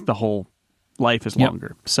because the whole life is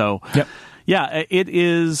longer. So yeah, it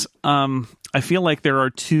is. I feel like there are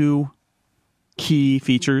two key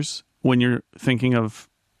features when you're thinking of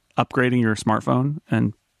upgrading your smartphone,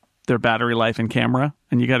 and their battery life and camera,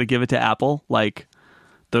 and you got to give it to Apple. Like,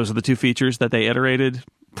 those are the two features that they iterated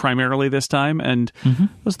primarily this time, and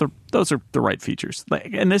those are the right features.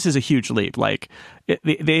 Like, and this is a huge leap. Like,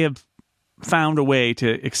 they have found a way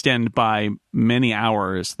to extend by many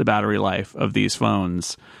hours the battery life of these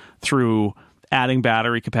phones through adding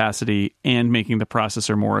battery capacity and making the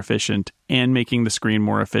processor more efficient and making the screen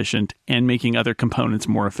more efficient and making other components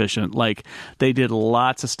more efficient. Like, they did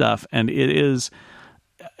lots of stuff, and it is,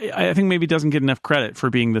 I think, maybe doesn't get enough credit for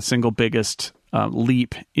being the single biggest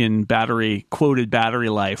leap in quoted battery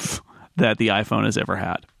life that the iPhone has ever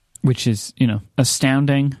had. Which is,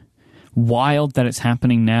 astounding. Wild that it's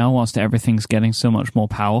happening now whilst everything's getting so much more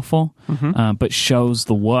powerful, but shows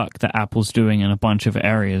the work that Apple's doing in a bunch of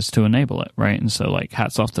areas to enable it, right? And so, like,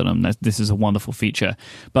 hats off to them. This is a wonderful feature,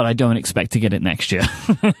 but I don't expect to get it next year.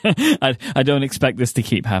 I don't expect this to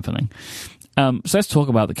keep happening. So let's talk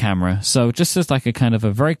about the camera. So just as like a kind of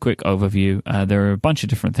a very quick overview, there are a bunch of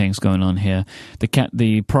different things going on here.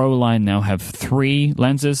 The Pro line now have 3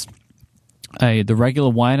 lenses. The regular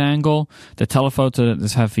wide angle, the telephoto that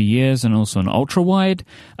it's had for years, and also an ultra wide.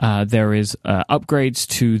 There is upgrades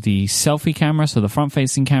to the selfie camera, so the front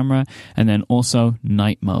facing camera, and then also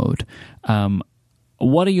night mode.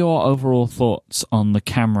 What are your overall thoughts on the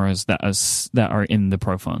cameras that are in the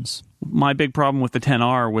Pro phones? My big problem with the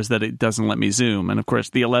XR was that it doesn't let me zoom, and of course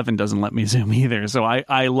the 11 doesn't let me zoom either. So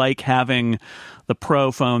I like having the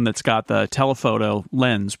Pro phone that's got the telephoto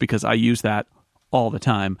lens because I use that all the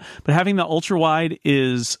time. But having the ultra wide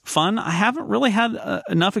is fun. I haven't really had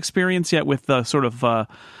enough experience yet with the sort of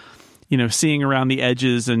seeing around the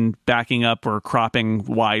edges and backing up or cropping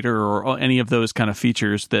wider or any of those kind of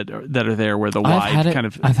features that are there where the wide kind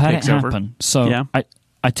of I've had takes it over. happen. So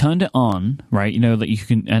I turned it on, right? That you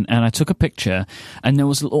can, and I took a picture, and there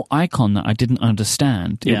was a little icon that I didn't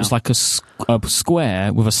understand. It was like a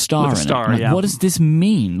square with a star in it. I'm like, what does this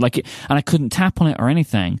mean? And I couldn't tap on it or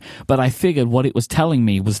anything, but I figured what it was telling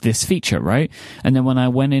me was this feature, right? And then when I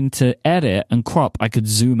went in to edit and crop, I could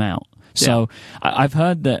zoom out. So I've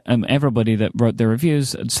heard that everybody that wrote their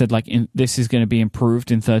reviews said this is going to be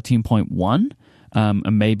improved in 13.1.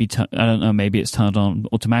 And maybe I don't know, maybe it's turned on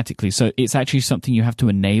automatically. So it's actually something you have to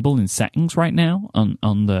enable in settings right now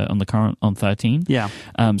on the current on 13. Yeah.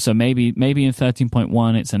 So maybe in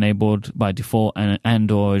 13.1 it's enabled by default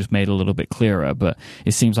and or is made a little bit clearer. But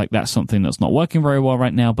it seems like that's something that's not working very well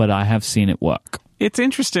right now. But I have seen it work. It's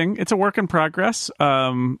interesting. It's a work in progress.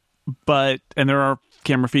 And there are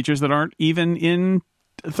camera features that aren't even in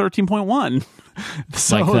 13.1.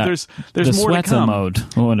 So there's the more to come. Sweater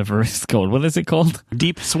mode, or whatever it's called. What is it called?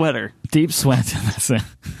 Deep sweater. Deep sweater. That's it.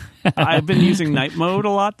 I've been using night mode a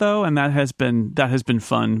lot though, and that has been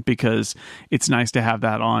fun because it's nice to have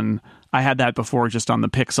that on. I had that before just on the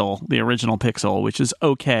Pixel, the original Pixel, which is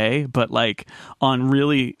okay, but on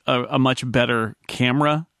really a much better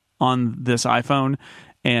camera on this iPhone,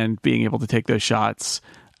 and being able to take those shots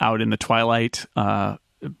out in the twilight,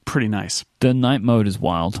 pretty nice. The night mode is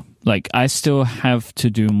wild. I still have to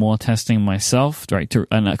do more testing myself, right?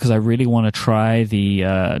 Because I really want to try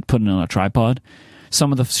the putting it on a tripod.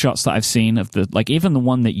 Some of the shots that I've seen of even the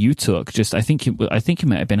one that you took, I think it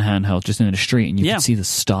might have been handheld, just in the street, and you could see the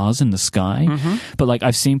stars in the sky. Mm-hmm. But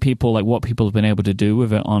I've seen people what people have been able to do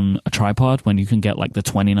with it on a tripod when you can get the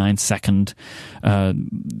 29-second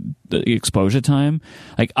exposure time.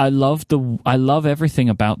 I love everything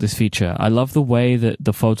about this feature. I love the way that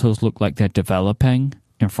the photos look like they're developing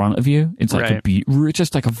in front of you. It's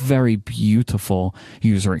just a very beautiful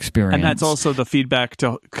user experience. And that's also the feedback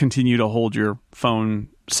to continue to hold your phone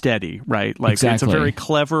steady, right? Exactly. It's a very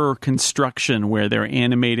clever construction where they're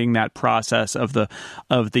animating that process of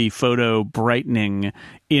the photo brightening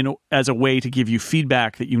as a way to give you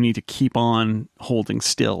feedback that you need to keep on holding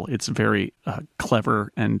still. It's very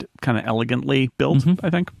clever and kind of elegantly built,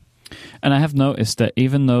 I think. And I have noticed that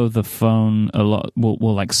even though the phone a lot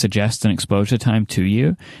will suggest an exposure time to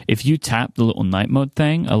you, if you tap the little night mode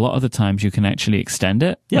thing, a lot of the times you can actually extend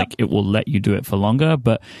it. Yep. It will let you do it for longer,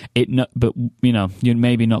 but you're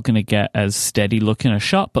maybe not going to get as steady looking a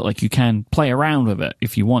shot, but you can play around with it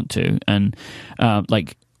if you want to. And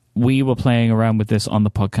we were playing around with this on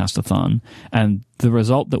the podcast-a-thon, and the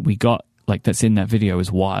result that we got that's in that video is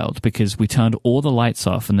wild, because we turned all the lights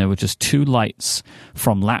off and there were just two lights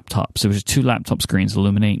from laptops. There was just two laptop screens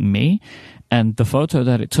illuminating me, and the photo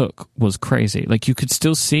that it took was crazy. You could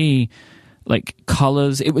still see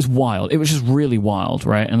colors. It was wild. It was just really wild,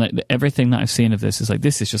 right? And everything that I've seen of this is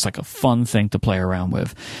this is just a fun thing to play around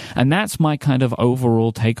with. And that's my kind of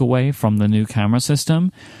overall takeaway from the new camera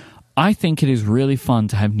system. I think it is really fun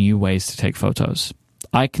to have new ways to take photos.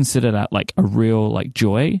 I consider that a real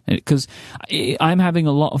joy, because I'm having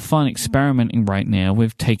a lot of fun experimenting right now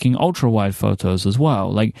with taking ultra wide photos as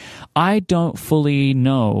well. I don't fully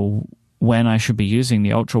know when I should be using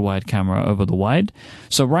the ultra wide camera over the wide.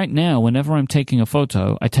 So right now, whenever I'm taking a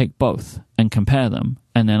photo, I take both and compare them,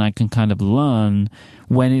 and then I can kind of learn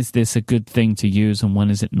when is this a good thing to use and when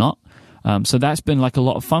is it not. So that's been a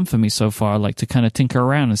lot of fun for me so far, to kind of tinker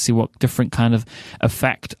around and see what different kind of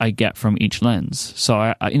effect I get from each lens. So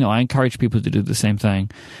I encourage people to do the same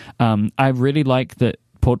thing. I really like that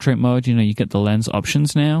portrait mode. You get the lens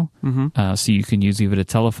options now, so you can use either the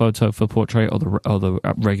telephoto for portrait or the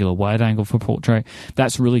regular wide angle for portrait.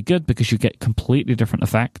 That's really good because you get completely different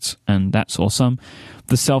effects, and that's awesome.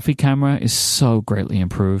 The selfie camera is so greatly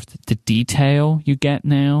improved. The detail you get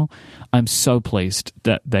now, I'm so pleased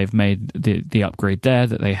that they've made the upgrade there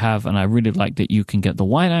that they have, and I really like that you can get the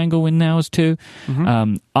wide angle in now as too.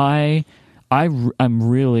 I'm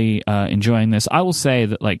really enjoying this. I will say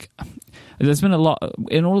that there's been a lot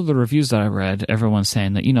in all of the reviews that I read. Everyone's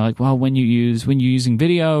saying that when you're using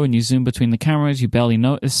video and you zoom between the cameras, you barely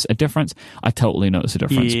notice a difference. I totally notice a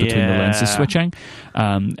difference between the lenses switching.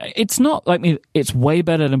 It's not it's way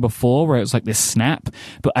better than before, where it's this snap.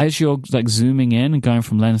 But as you're zooming in and going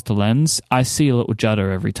from lens to lens, I see a little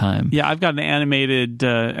judder every time. Yeah, I've got an animated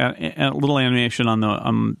a little animation on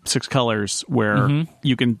the 6 colors where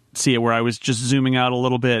you can see it, where I was just zooming out a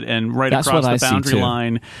little bit, and That's across the I boundary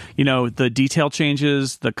line, the detail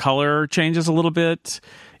changes, the color changes a little bit.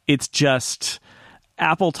 It's just,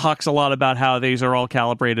 Apple talks a lot about how these are all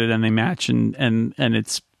calibrated and they match, and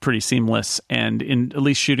it's pretty seamless, and in at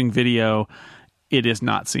least shooting video, it is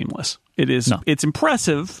not seamless. It's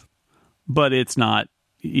impressive, but it's not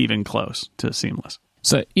even close to seamless.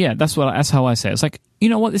 So yeah, that's how I say it. It's like, you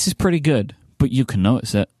know what, this is pretty good, but you can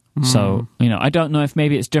notice it. So, I don't know if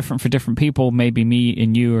maybe it's different for different people. Maybe me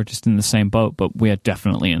and you are just in the same boat, but we are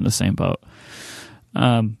definitely in the same boat.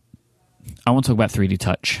 I want to talk about 3D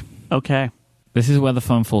touch. Okay. This is where the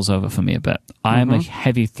phone falls over for me a bit. I'm a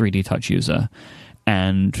heavy 3D touch user,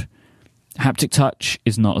 and haptic touch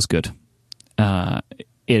is not as good. It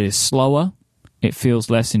is slower. It feels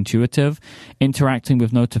less intuitive. Interacting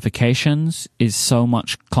with notifications is so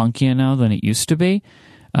much clunkier now than it used to be.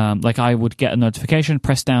 Like I would get a notification,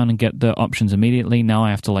 press down and get the options immediately. Now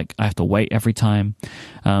I have to wait every time.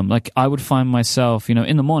 Like I would find myself,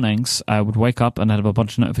 in the mornings, I would wake up and I'd have a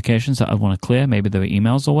bunch of notifications that I'd want to clear. Maybe they were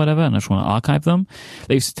emails or whatever, and I just want to archive them.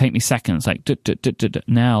 They used to take me seconds, like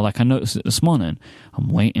now, like I noticed it this morning. I'm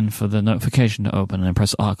waiting for the notification to open and then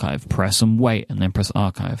press archive, press and wait, and then press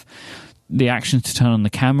archive. The action to turn on the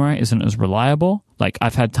camera isn't as reliable. Like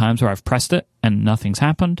I've had times where I've pressed it and nothing's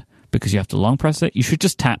happened, because you have to long press it. You should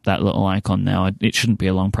just tap that little icon now. It shouldn't be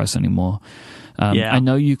a long press anymore. I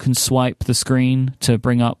know you can swipe the screen to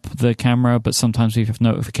bring up the camera, but sometimes if you have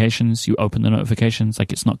notifications, you open the notifications,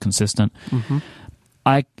 like it's not consistent.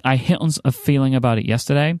 I hit on a feeling about it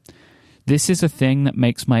yesterday. This is a thing that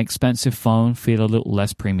makes my expensive phone feel a little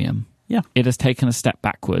less premium. Yeah. It has taken a step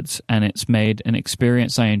backwards, and it's made an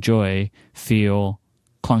experience I enjoy feel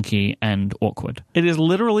clunky and awkward. It is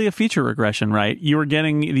literally a feature regression, right? You are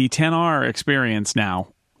getting the 10R experience now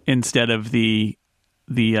instead of the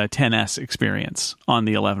 10S experience on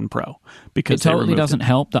the 11 Pro, because it totally doesn't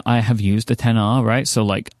help that I have used the 10R, right? So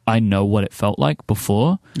like I know what it felt like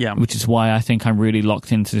before, which is why I think I'm really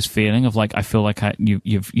locked into this feeling of like I feel like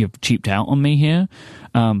you've cheaped out on me here,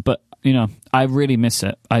 but I really miss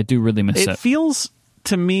it. I do really miss it. It feels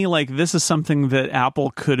to me like this is something that Apple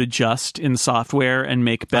could adjust in software and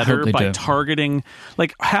make better by targeting.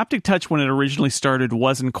 Like haptic touch when it originally started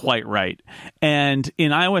wasn't quite right, and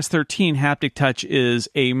in iOS 13 haptic touch is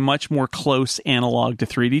a much more close analog to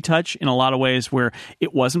 3D touch in a lot of ways where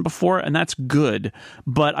it wasn't before, and that's good.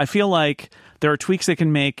 But I feel like there are tweaks they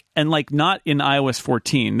can make, and like not in iOS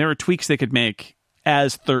 14, there are tweaks they could make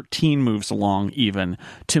as 13 moves along even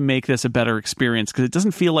to make this a better experience, because it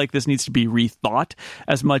doesn't feel like this needs to be rethought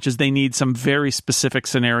as much as they need some very specific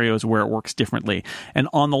scenarios where it works differently. And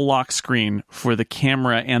on the lock screen for the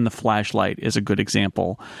camera and the flashlight is a good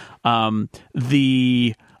example.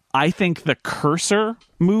 I think the cursor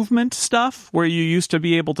movement stuff where you used to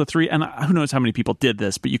be able to and who knows how many people did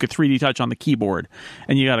this, but you could 3D touch on the keyboard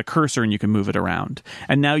and you got a cursor and you can move it around.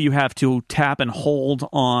 And now you have to tap and hold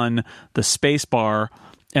on the space bar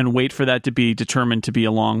and wait for that to be determined to be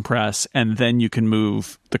a long press, and then you can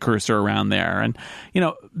move the cursor around there. And,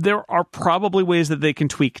 there are probably ways that they can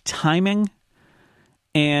tweak timing,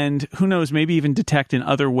 and who knows, maybe even detect in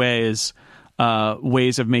other ways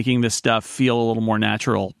of making this stuff feel a little more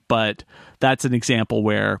natural. But that's an example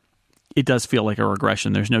where it does feel like a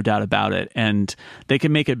regression. There's no doubt about it. And they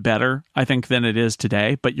can make it better, I think, than it is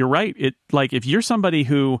today. But you're right. If you're somebody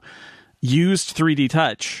who used 3D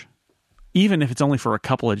touch, even if it's only for a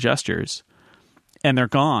couple of gestures, and they're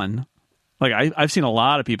gone, like I've seen a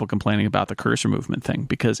lot of people complaining about the cursor movement thing,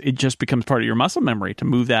 because it just becomes part of your muscle memory to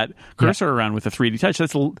move that cursor around with a 3D touch.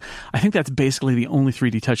 I think that's basically the only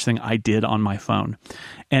 3D touch thing I did on my phone,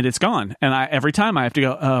 and it's gone. And every time I have to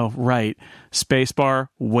go, oh right, spacebar,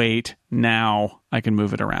 wait, now I can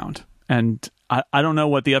move it around. And I don't know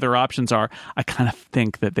what the other options are. I kind of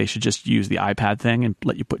think that they should just use the iPad thing and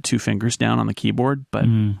let you put 2 fingers down on the keyboard. But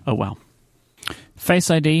oh well. Face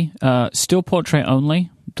ID, still portrait only.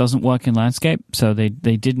 Doesn't work in landscape, so they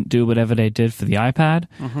didn't do whatever they did for the iPad.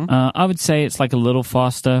 I would say it's like a little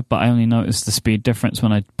faster, but I only noticed the speed difference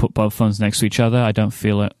when I put both phones next to each other. I don't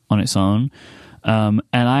feel it on its own. And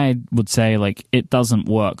I would say like it doesn't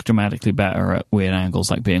work dramatically better at weird angles,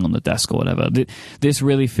 like being on the desk or whatever. This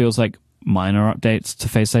really feels like minor updates to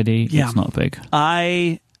Face ID. Yeah. It's not big.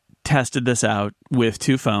 I tested this out with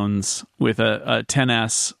 2 phones, with a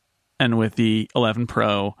 10S and with the 11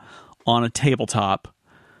 Pro on a tabletop.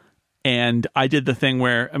 And I did the thing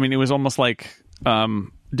where, it was almost like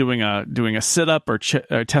doing a sit-up or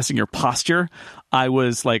testing your posture. I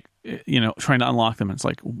was like, trying to unlock them. It's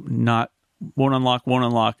like won't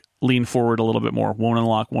unlock, lean forward a little bit more, won't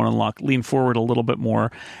unlock, lean forward a little bit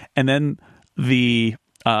more. And then the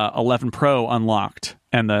 11 Pro unlocked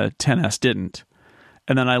and the 10S didn't.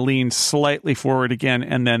 And then I leaned slightly forward again,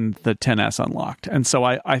 and then the 10S unlocked. And so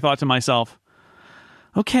I thought to myself,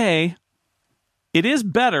 okay, it is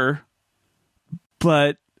better,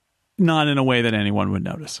 but not in a way that anyone would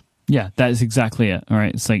notice. Yeah, that is exactly it. All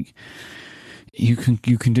right, it's like you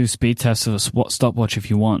can do speed tests of a stopwatch if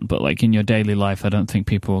you want, but like in your daily life, I don't think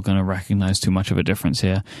people are going to recognize too much of a difference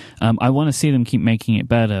here. I want to see them keep making it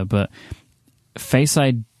better, but Face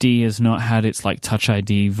ID has not had its like Touch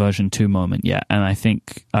ID version 2 moment yet, and I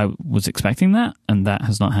think I was expecting that, and that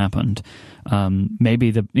has not happened.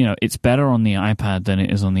 Maybe it's better on the iPad than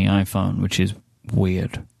it is on the iPhone, which is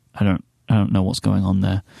weird. I don't know what's going on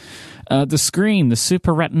there. The screen, the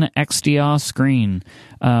Super Retina XDR screen.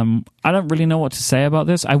 I don't really know what to say about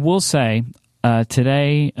this. I will say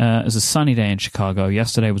today is a sunny day in Chicago.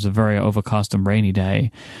 Yesterday was a very overcast and rainy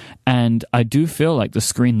day. And I do feel like the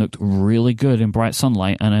screen looked really good in bright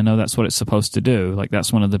sunlight, and I know that's what it's supposed to do. Like,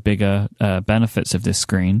 that's one of the bigger benefits of this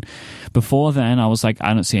screen. Before then, I was like,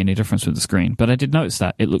 I don't see any difference with the screen. But I did notice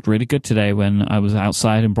that. It looked really good today when I was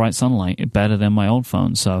outside in bright sunlight, better than my old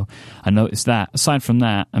phone. So I noticed that. Aside from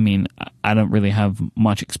that, I mean, I don't really have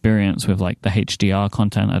much experience with, like, the HDR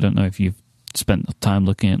content. I don't know if you've spent time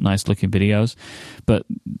looking at nice-looking videos. But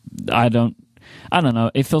I don't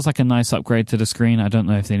know. It feels like a nice upgrade to the screen. I don't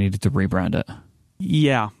know if they needed to rebrand it.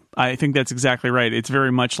 Yeah, I think that's exactly right. It's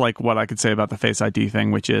very much like what I could say about the Face ID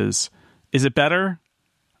thing, which is it better?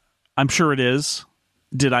 I'm sure it is.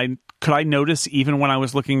 Could I notice even when I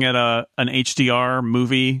was looking at an HDR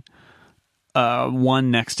movie,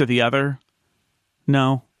 one next to the other?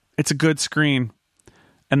 No. It's a good screen,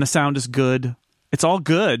 and the sound is good. It's all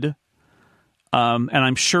good, and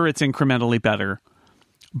I'm sure it's incrementally better.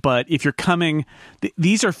 But if you're coming,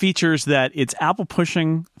 these are features that it's Apple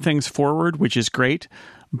pushing things forward, which is great.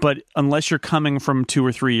 But unless you're coming from 2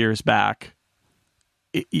 or 3 years back,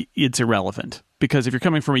 it's irrelevant. Because if you're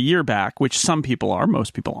coming from a year back, which some people are,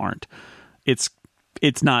 most people aren't, it's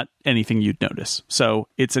not anything you'd notice. So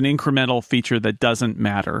it's an incremental feature that doesn't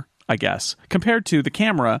matter, I guess, compared to the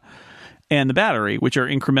camera and the battery, which are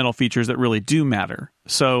incremental features that really do matter.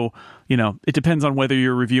 So, it depends on whether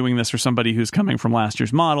you're reviewing this for somebody who's coming from last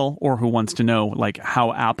year's model or who wants to know like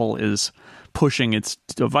how Apple is pushing its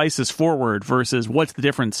devices forward versus what's the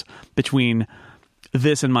difference between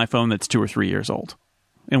this and my phone that's 2 or 3 years old,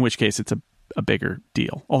 in which case it's a bigger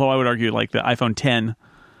deal. Although I would argue like the iPhone 10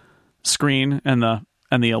 screen and the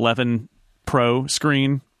 11 Pro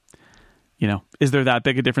screen, is there that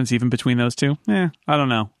big a difference even between those two? I don't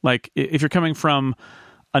know. Like if you're coming from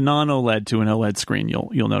a non-OLED to an OLED screen,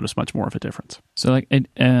 you'll notice much more of a difference. So like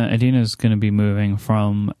Adina's going to be moving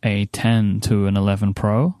from a 10 to an 11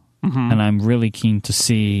 Pro, and I'm really keen to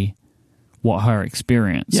see what her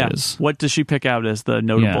experience is. What does she pick out as the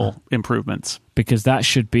notable improvements? Because that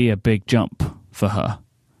should be a big jump for her.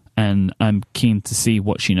 And I'm keen to see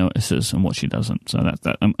what she notices and what she doesn't. So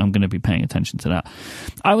I'm going to be paying attention to that.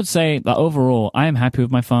 I would say that overall, I am happy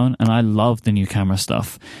with my phone and I love the new camera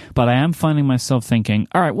stuff. But I am finding myself thinking,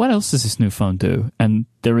 all right, what else does this new phone do? And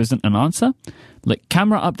there isn't an answer. Like,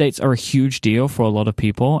 camera updates are a huge deal for a lot of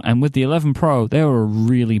people. And with the 11 Pro, they were a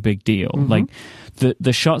really big deal. Like,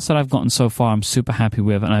 the shots that I've gotten so far, I'm super happy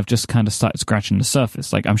with, and I've just kind of started scratching the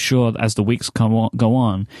surface. Like, I'm sure as the weeks go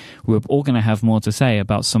on, we're all going to have more to say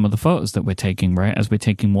about some of the photos that we're taking, right? As we're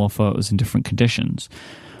taking more photos in different conditions.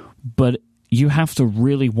 But you have to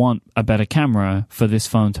really want a better camera for this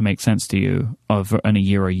phone to make sense to you over a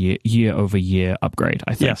year-over-year upgrade,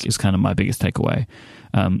 I think, is kind of my biggest takeaway.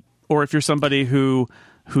 Or if you're somebody who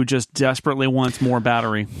just desperately wants more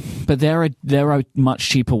battery. But there are much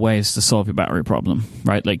cheaper ways to solve your battery problem,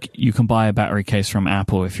 right? Like, you can buy a battery case from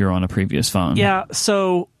Apple if you're on a previous phone. Yeah,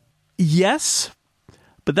 so yes.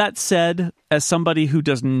 But that said, as somebody who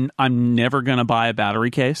I'm never going to buy a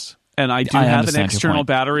battery case. And I do have an external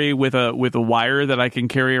battery with a wire that I can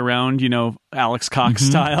carry around, Alex Cox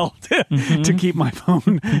style to keep my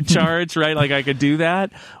phone charged, right? Like, I could do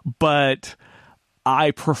that, but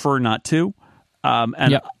I prefer not to.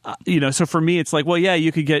 So for me, it's like, well, yeah,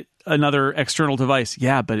 you could get another external device.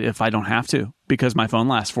 Yeah, but if I don't have to, because my phone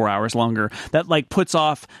lasts 4 hours longer, that like puts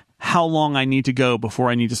off how long I need to go before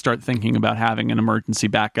I need to start thinking about having an emergency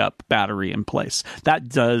backup battery in place. That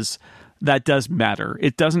does matter.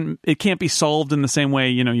 It can't be solved in the same way,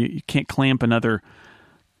 you can't clamp another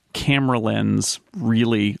camera lens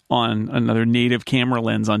really on another native camera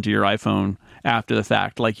lens onto your iPhone after the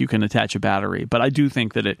fact, like you can attach a battery. But I do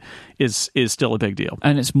think that it is still a big deal.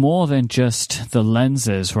 And it's more than just the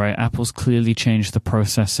lenses, right? Apple's clearly changed the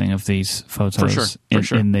processing of these photos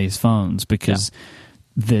in these phones, because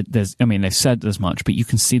they've said as much, but you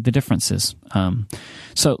can see the differences.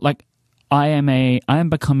 So like, I am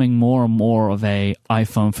becoming more and more of a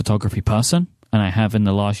iPhone photography person, and I have in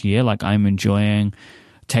the last year. Like, I'm enjoying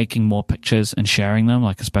taking more pictures and sharing them,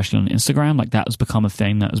 like especially on Instagram. Like that has become a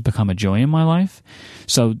thing that has become a joy in my life.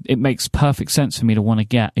 So it makes perfect sense for me to want to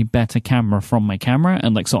get a better camera from my camera.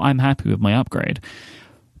 And like, so I'm happy with my upgrade.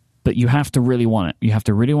 But you have to really want it. You have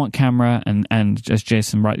to really want camera and as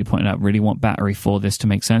Jason rightly pointed out, really want battery for this to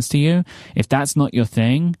make sense to you. If that's not your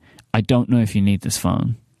thing, I don't know if you need this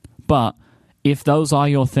phone. But if those are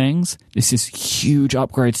your things, this is huge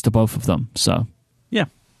upgrades to both of them. So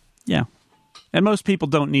yeah. And most people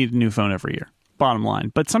don't need a new phone every year, bottom line.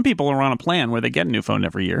 But some people are on a plan where they get a new phone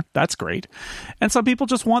every year. That's great. And some people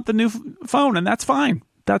just want the new phone, and that's fine.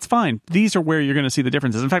 That's fine. These are where you're going to see the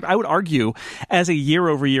differences. In fact, I would argue as a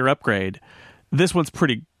year-over-year upgrade, this one's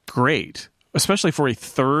pretty great, especially for a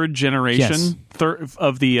third generation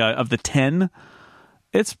of the 10.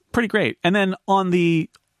 It's pretty great. And then on the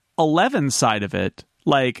 11 side of it,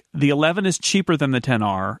 like the 11 is cheaper than the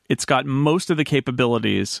 10R. It's got most of the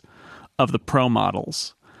capabilities of the Pro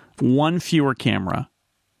models, one fewer camera,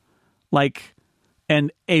 like,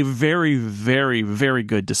 and a very, very, very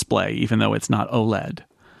good display, even though it's not OLED.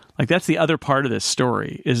 Like that's the other part of this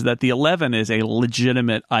story, is that the 11 is a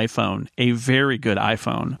legitimate iPhone, a very good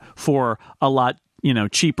iPhone for a lot,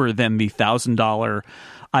 cheaper than the $1,000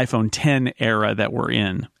 iPhone 10 era that we're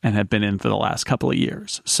in and have been in for the last couple of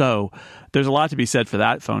years. So there's a lot to be said for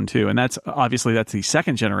that phone too. And that's the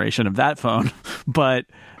second generation of that phone. But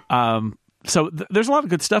there's a lot of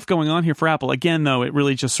good stuff going on here for Apple. Again, though, it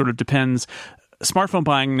really just sort of depends. Smartphone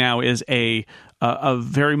buying now is a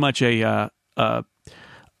very much a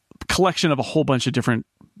collection of a whole bunch of different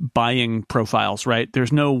buying profiles, right?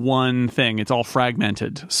 There's no one thing. It's all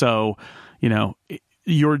fragmented. So,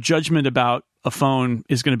 your judgment about a phone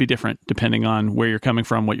is going to be different depending on where you're coming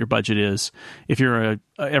from, what your budget is. If you're a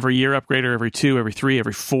every year upgrader, every 2, every 3,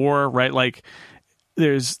 every 4, right? Like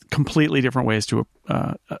there's completely different ways to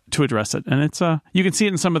address it. And it's you can see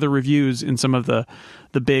it in some of the reviews in some of the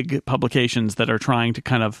big publications that are trying to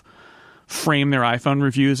kind of frame their iPhone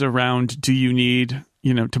reviews around, do you need,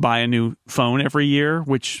 to buy a new phone every year,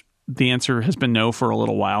 which the answer has been no for a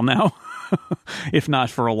little while now. If not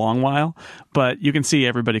for a long while. But you can see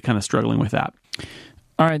everybody kind of struggling with that.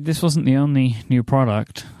 All right, this wasn't the only new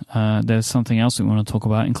product. There's something else we want to talk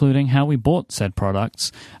about, including how we bought said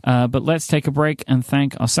products. But let's take a break and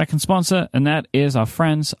thank our second sponsor, and that is our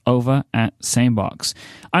friends over at SaneBox.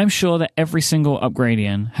 I'm sure that every single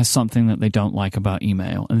upgradian has something that they don't like about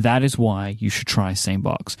email, and that is why you should try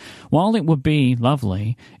SaneBox. While it would be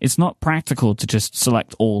lovely, it's not practical to just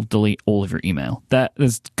select all, delete all of your email.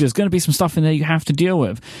 There's going to be some stuff in there you have to deal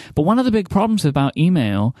with. But one of the big problems about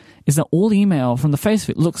email is that all email from the face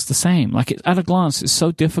of it looks the same. Like at a glance, it's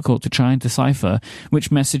so difficult to try and decipher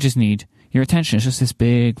which messages need your attention. It's just this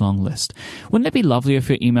big, long list. Wouldn't it be lovely if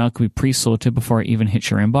your email could be pre-sorted before it even hits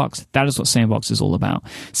your inbox? That is what SaneBox is all about.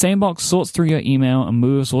 SaneBox sorts through your email and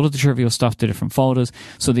moves all of the trivial stuff to different folders,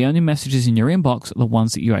 so the only messages in your inbox are the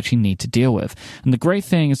ones that you actually need to deal with. And the great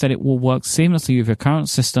thing is that it will work seamlessly with your current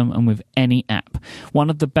system and with any app. One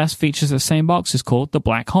of the best features of SaneBox is called the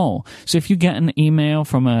black hole. So if you get an email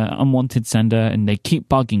from an unwanted sender and they keep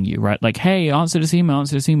bugging you, right? Like, hey, answer this email,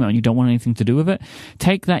 and you don't want anything to do with it,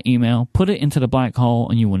 take that email, put it into the black hole,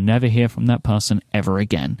 and you will never hear from that person ever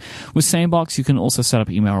again. With SaneBox, you can also set up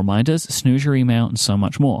email reminders, snooze your email, and so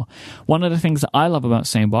much more. One of the things that I love about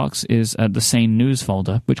SaneBox is the Sane News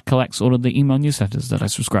folder, which collects all of the email newsletters that I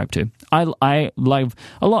subscribe to. I love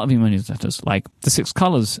a lot of email newsletters, like the 6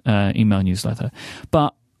 Colors email newsletter.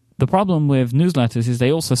 But the problem with newsletters is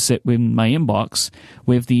they also sit in my inbox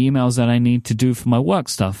with the emails that I need to do for my work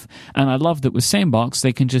stuff. And I love that with SaneBox,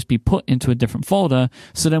 they can just be put into a different folder.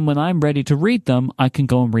 So then when I'm ready to read them, I can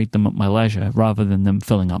go and read them at my leisure rather than them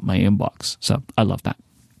filling up my inbox. So I love that.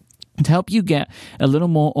 To help you get a little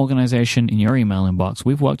more organization in your email inbox,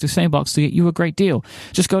 we've worked with SaneBox to get you a great deal.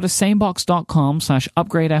 Just go to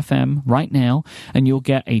sanebox.com/upgradefm right now, and you'll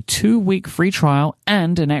get a 2-week free trial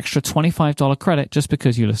and an extra $25 credit just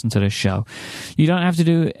because you listen to this show. You don't have to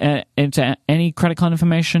do into any credit card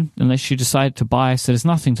information unless you decide to buy, so there's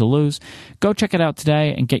nothing to lose. Go check it out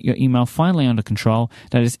today and get your email finally under control.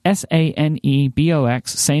 That is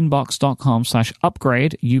SANEBOX,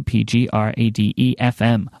 sanebox.com/upgrade,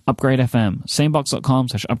 UPGRADEFM. Upgrade FM.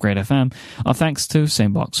 Sanebox.com/upgradefm. Our thanks to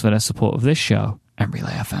Sanebox for their support of this show and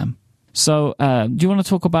Relay FM. So, do you want to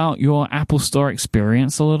talk about your Apple Store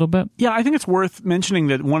experience a little bit? Yeah, I think it's worth mentioning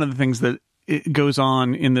that one of the things that it goes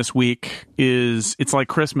on in this week is it's like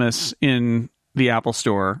Christmas in the Apple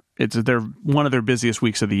Store. It's one of their busiest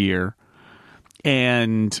weeks of the year.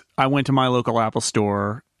 And I went to my local Apple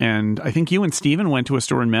Store, and I think you and Steven went to a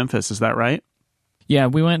store in Memphis. Is that right? Yeah,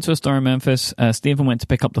 we went to a store in Memphis. Stephen went to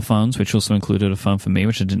pick up the phones, which also included a phone for me,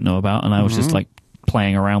 which I didn't know about. And I was just like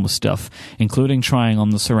playing around with stuff, including trying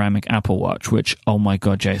on the ceramic Apple Watch, which, oh my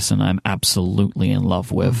God, Jason, I'm absolutely in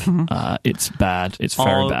love with. It's bad. It's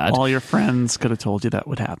very bad. All your friends could have told you that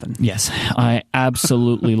would happen. Yes, I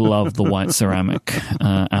absolutely love the white ceramic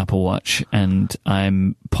Apple Watch, and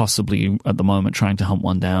I'm possibly at the moment trying to hunt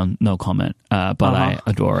one down. No comment, but I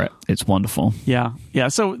adore it. It's wonderful. Yeah.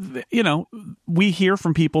 So, we hear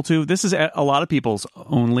from people too. This is a lot of people's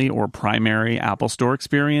only or primary Apple Store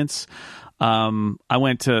experience. I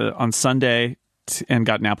went on Sunday and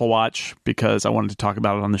got an Apple Watch because I wanted to talk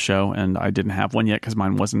about it on the show, and I didn't have one yet because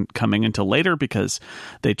mine wasn't coming until later because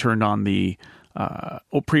they turned on the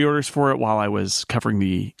pre-orders for it while I was covering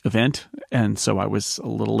the event, and so I was a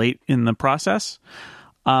little late in the process.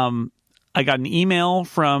 I got an email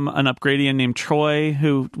from an upgradian named Troy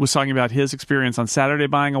who was talking about his experience on Saturday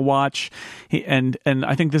buying a watch, and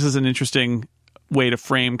I think this is an interesting way to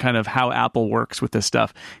frame kind of how Apple works with this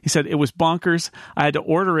stuff. He said, it was bonkers. I had to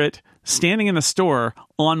order it standing in the store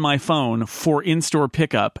on my phone for in-store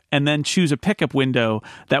pickup and then choose a pickup window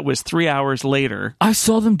that was 3 hours later. I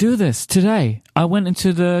saw them do this today. I went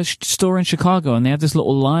into the store in Chicago and they have this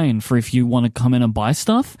little line for if you want to come in and buy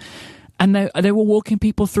stuff. And they were walking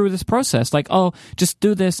people through this process, like, oh, just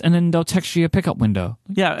do this, and then they'll text you a pickup window.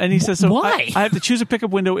 Yeah, and he says, so why? I have to choose a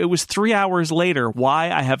pickup window. It was 3 hours later.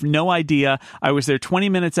 Why? I have no idea. I was there 20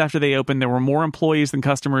 minutes after they opened. There were more employees than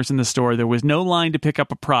customers in the store. There was no line to pick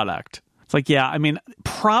up a product. It's like, yeah, I mean,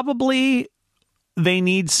 probably they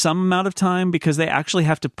need some amount of time because they actually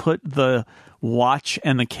have to put the watch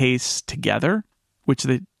and the case together, which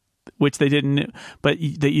they didn't, but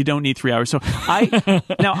that you don't need 3 hours. So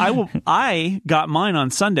I got mine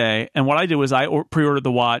on Sunday, and what I did was I pre-ordered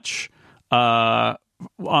the watch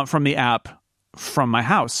from the app from my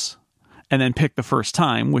house, and then picked the first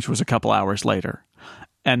time, which was a couple hours later,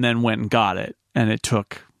 and then went and got it, and it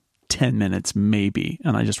took 10 minutes maybe,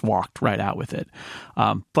 and I just walked right out with it.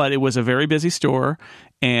 But it was a very busy store,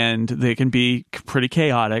 and they can be pretty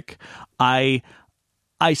chaotic.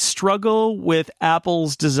 I struggle with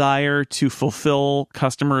Apple's desire to fulfill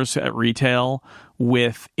customers at retail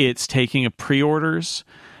with its taking of pre-orders.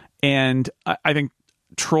 And I think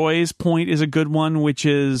Troy's point is a good one, which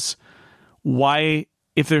is why,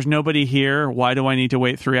 if there's nobody here, why do I need to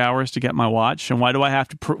wait 3 hours to get my watch? And why do I have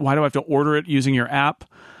to order it using your app?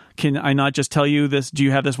 Can I not just tell you this? Do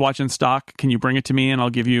you have this watch in stock? Can you bring it to me and I'll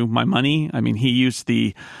give you my money? I mean, he used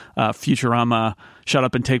the Futurama "shut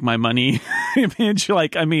up and take my money" image.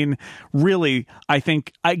 Like, I mean, really, I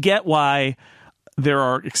think I get why there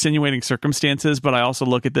are extenuating circumstances, but I also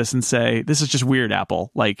look at this and say, this is just weird,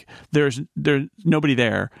 Apple. Like, there's nobody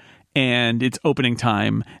there, and it's opening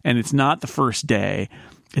time, and it's not the first day.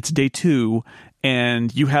 It's day 2,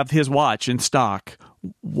 and you have his watch in stock.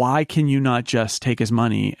 Why can you not just take his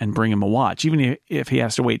money and bring him a watch, even if he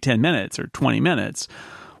has to wait 10 minutes or 20 minutes?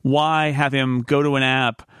 Why have him go to an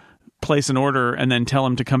app, place an order, and then tell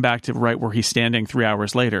him to come back to right where he's standing 3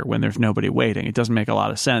 hours later when there's nobody waiting? It doesn't make a lot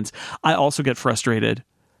of sense. I also get frustrated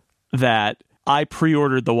that I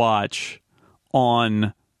pre-ordered the watch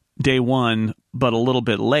on day 1, but a little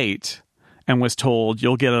bit late, and was told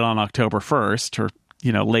you'll get it on October 1st or,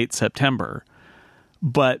 late September.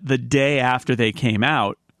 But the day after they came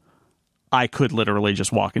out, I could literally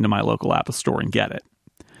just walk into my local Apple store and get it.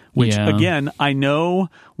 Which, again, I know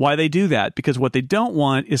why they do that, because what they don't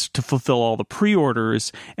want is to fulfill all the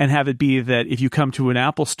pre-orders and have it be that if you come to an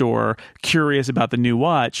Apple store curious about the new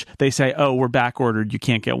watch, they say, oh, we're back-ordered. You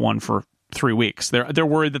can't get one for 3 weeks. They're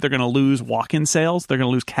worried that they're going to lose walk-in sales. They're going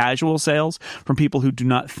to lose casual sales from people who do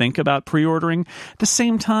not think about pre-ordering. At the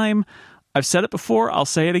same time, I've said it before, I'll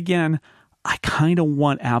say it again, I kind of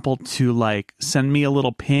want Apple to send me a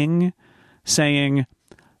little ping saying,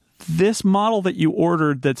 this model that you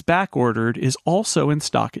ordered that's back ordered is also in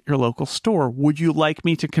stock at your local store. Would you like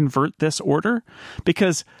me to convert this order?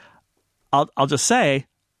 Because I'll just say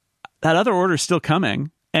that other order is still coming,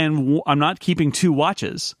 and I'm not keeping 2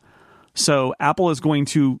 watches. So Apple is going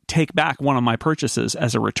to take back one of my purchases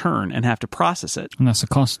as a return and have to process it. And that's a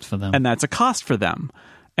cost for them.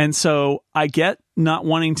 And so I get not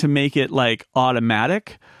wanting to make it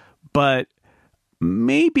automatic, but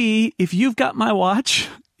maybe if you've got my watch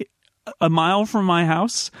a mile from my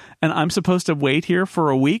house and I'm supposed to wait here for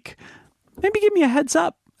a week, maybe give me a heads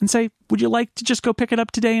up and say, would you like to just go pick it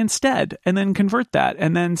up today instead, and then convert that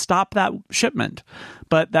and then stop that shipment?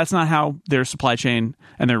 But that's not how their supply chain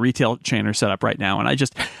and their retail chain are set up right now.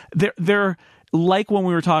 And they're like when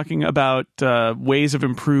we were talking about ways of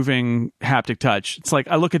improving haptic touch. It's like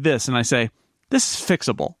I look at this and I say, this is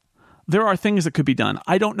fixable. there are things that could be done.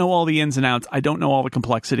 I don't know all the ins and outs. I don't know all the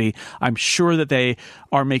complexity. I'm sure that they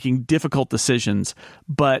are making difficult decisions.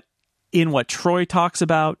 But in what Troy talks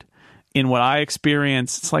about, in what I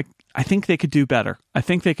experience, it's like, I think they could do better. I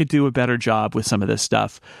think they could do a better job with some of this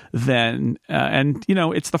stuff than, and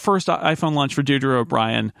it's the first iPhone launch for Deirdre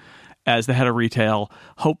O'Brien as the head of retail.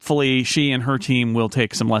 Hopefully she and her team will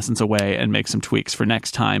take some lessons away and make some tweaks for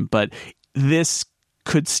next time. But this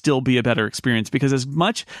could still be a better experience, because as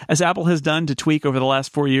much as Apple has done to tweak over the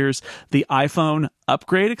last 4 years, the iPhone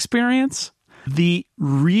upgrade experience, the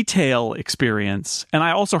retail experience, and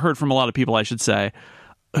I also heard from a lot of people, I should say,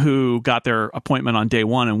 who got their appointment on day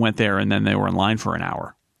one and went there and then they were in line for an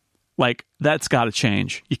hour. Like, that's got to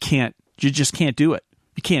change. You just can't do it.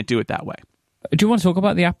 You can't do it that way. Do you want to talk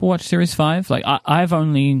about the Apple Watch Series 5? Like, I've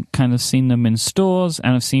only kind of seen them in stores,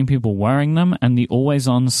 and I've seen people wearing them, and the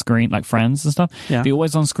always-on screen, like friends and stuff, the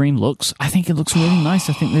always-on screen I think it looks really nice.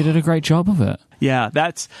 I think they did a great job of it. Yeah,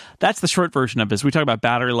 that's the short version of this. We talk about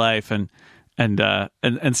battery life and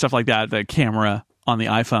stuff like that, the camera on the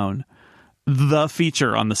iPhone. The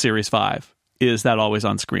feature on the Series 5 is that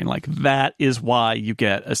always-on screen. Like, that is why you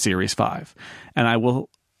get a Series 5. And I will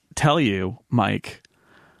tell you, Mike,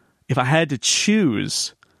 if I had to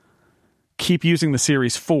choose, keep using the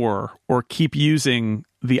Series 4 or keep using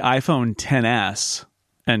the iPhone XS,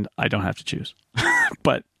 and I don't have to choose,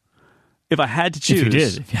 but if I had to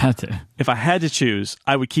choose, if I had to choose,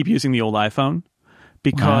 I would keep using the old iPhone,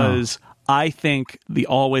 because I think the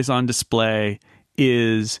always-on display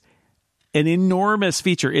is an enormous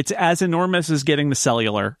feature. It's as enormous as getting the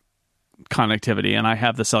cellular connectivity, and I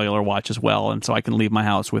have the cellular watch as well, and so I can leave my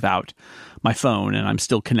house without my phone and I'm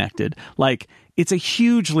still connected. Like, it's a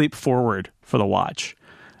huge leap forward for the watch.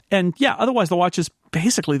 And yeah, otherwise the watch is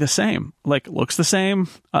basically the same. Like, looks the same,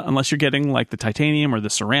 unless you're getting like the titanium or the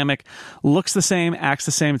ceramic. Looks the same, acts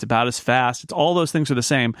the same, it's about as fast. It's all those things are the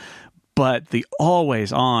same. But the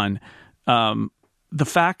always on, the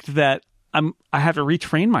fact that I have to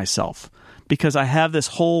retrain myself, because I have this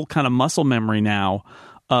whole kind of muscle memory now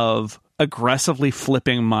of aggressively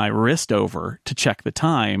flipping my wrist over to check the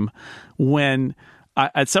time, when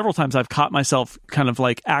at several times I've caught myself kind of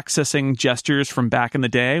like accessing gestures from back in the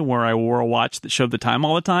day where I wore a watch that showed the time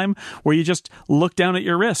all the time, where you just look down at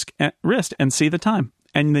your wrist and see the time,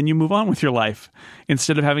 and then you move on with your life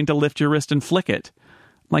instead of having to lift your wrist and flick it.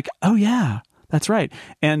 Like, oh yeah, that's right.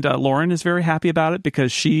 And Lauren is very happy about it,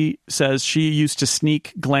 because she says she used to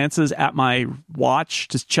sneak glances at my watch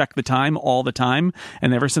to check the time all the time.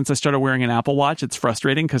 And ever since I started wearing an Apple Watch, it's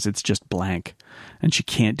frustrating because it's just blank and she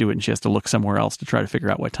can't do it. And she has to look somewhere else to try to figure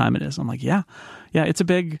out what time it is. I'm like, yeah, it's a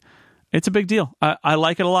big deal. I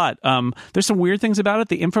like it a lot. There's some weird things about it.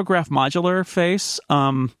 The infograph modular face,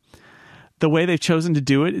 the way they've chosen to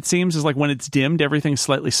do it, it seems, is like when it's dimmed, everything's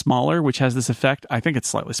slightly smaller, which has this effect. I think it's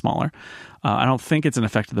slightly smaller. I don't think it's an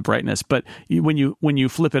effect of the brightness, but when you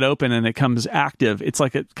flip it open and it comes active, it's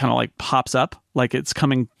like it kind of like pops up, like it's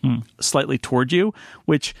coming slightly toward you,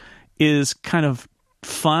 which is kind of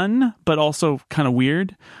fun, but also kind of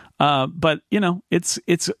weird. But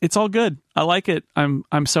it's all good. I like it.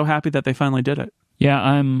 I'm so happy that they finally did it. Yeah,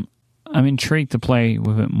 I'm intrigued to play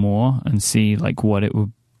with it more and see like what it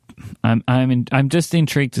would. I'm just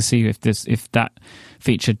intrigued to see if that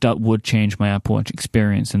feature would change my Apple Watch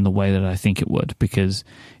experience in the way that I think it would, because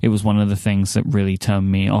it was one of the things that really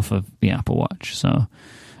turned me off of the Apple Watch. So,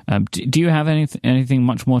 do you have anything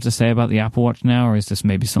much more to say about the Apple Watch now, or is this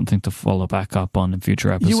maybe something to follow back up on in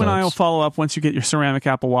future episodes? You and I will follow up once you get your ceramic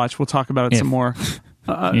Apple Watch. We'll talk about it some more.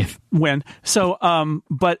 When? So,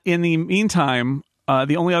 but in the meantime.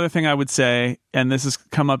 The only other thing I would say, and this has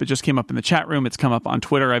come up, it just came up in the chat room, it's come up on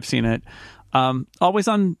Twitter, I've seen it, always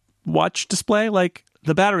on watch display, like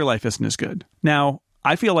the battery life isn't as good. Now,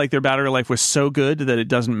 I feel like their battery life was so good that it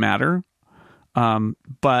doesn't matter,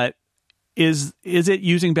 but is it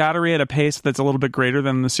using battery at a pace that's a little bit greater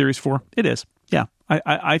than the Series 4? It is, yeah.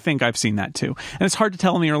 I think I've seen that too. And it's hard to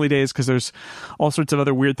tell in the early days because there's all sorts of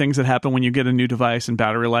other weird things that happen when you get a new device and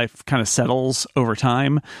battery life kind of settles over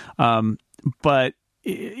time. But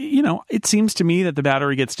it seems to me that the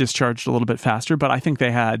battery gets discharged a little bit faster, but I think they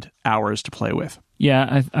had hours to play with.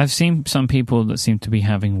 Yeah, I've seen some people that seem to be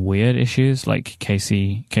having weird issues, like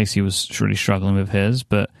Casey was really struggling with his,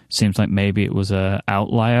 but seems like maybe it was a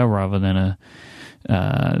outlier rather than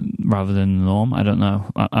the norm. I don't know.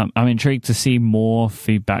 I'm intrigued to see more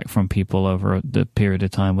feedback from people over the period of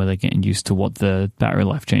time where they're getting used to what the battery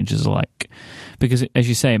life changes are like. Because, as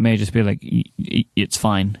you say, it may just be like, it's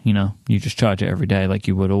fine, you just charge it every day like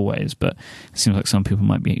you would always. But it seems like some people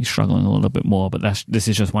might be struggling a little bit more. But this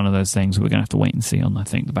is just one of those things we're going to have to wait and see on, I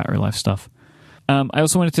think, the battery life stuff. I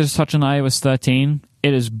also wanted to just touch on iOS 13.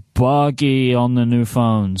 It is buggy on the new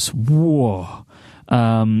phones. Whoa.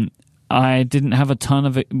 I didn't have a ton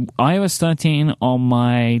of it. iOS 13 on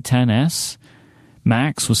my 10S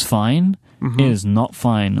Max was fine. Mm-hmm. It is not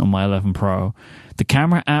fine on my 11 Pro. The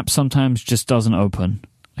camera app sometimes just doesn't open.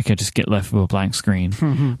 Like I just get left with a blank screen.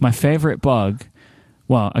 Mm-hmm. My favorite bug...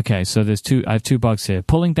 Well, okay, so I have two bugs here.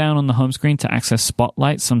 Pulling down on the home screen to access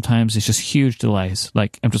Spotlight sometimes is just huge delays.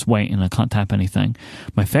 Like, I'm just waiting, I can't tap anything.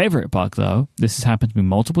 My favorite bug, though, this has happened to me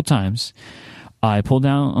multiple times. I pull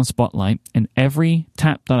down on Spotlight, and every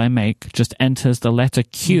tap that I make just enters the letter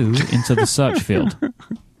Q into the search field.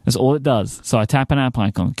 That's all it does. So I tap an app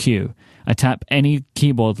icon, Q. I tap any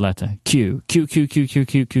keyboard letter, Q, Q, Q, Q, Q,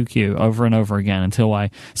 Q, Q, Q, over and over again until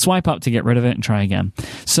I swipe up to get rid of it and try again.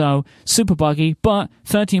 So, super buggy, but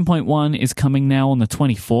 13.1 is coming now on the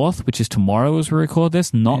 24th, which is tomorrow as we record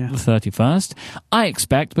this, not the 31st. I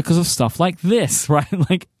expect because of stuff like this, right?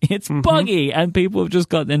 Like, it's buggy, and people have just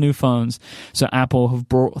got their new phones. So, Apple have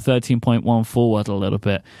brought 13.1 forward a little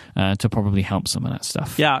bit to probably help some of that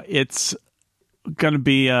stuff. Yeah, it's going to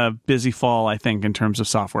be a busy fall, I think, in terms of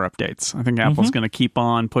software updates. I think Apple's going to keep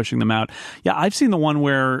on pushing them out. Yeah, I've seen the one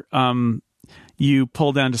where you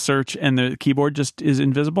pull down to search and the keyboard just is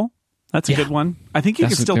invisible. That's a good one. I think you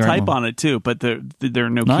can still type on it too, but there are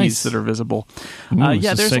no keys that are visible. Ooh,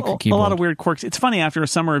 there's a lot of weird quirks. It's funny, after a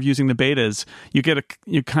summer of using the betas, you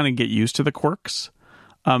kind of get used to the quirks,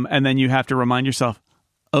 and then you have to remind yourself,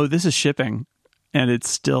 oh, this is shipping, and it's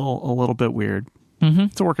still a little bit weird.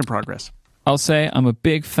 It's a work in progress. I'll say I'm a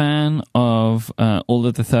big fan of all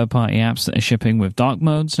of the third-party apps that are shipping with dark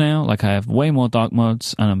modes now. Like, I have way more dark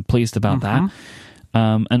modes, and I'm pleased about that.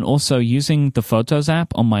 And also using the Photos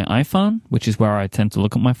app on my iPhone, which is where I tend to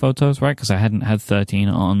look at my photos, right? Because I hadn't had 13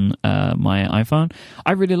 on my iPhone.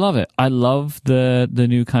 I really love it. I love the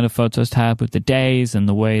new kind of Photos tab with the days and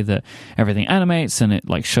the way that everything animates, and it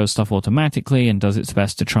like shows stuff automatically and does its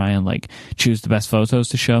best to try and like choose the best photos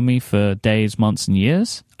to show me for days, months, and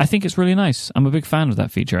years. I think it's really nice. I'm a big fan of that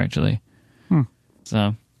feature, actually.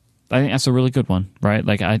 So I think that's a really good one, right?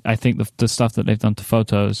 Like, I think the stuff that they've done to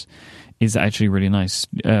Photos is actually really nice.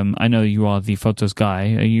 I know you are the Photos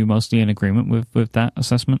guy. Are you mostly in agreement with that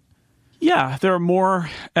assessment? Yeah, there are more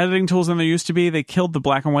editing tools than there used to be. They killed the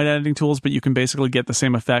black and white editing tools, but you can basically get the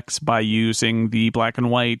same effects by using the black and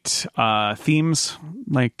white themes,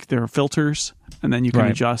 like their filters, and then you can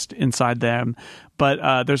adjust inside them.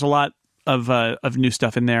 But there's a lot of new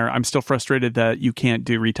stuff in there. I'm still frustrated that you can't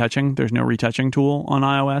do retouching. There's no retouching tool on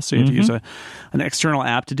iOS, so you have to use an external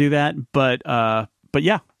app to do that. But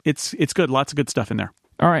yeah, it's good. Lots of good stuff in there.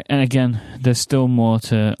 All right, and again, there's still more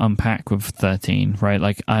to unpack with 13, right?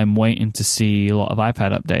 Like, I'm waiting to see a lot of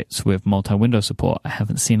iPad updates with multi-window support. I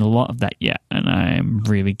haven't seen a lot of that yet, and I'm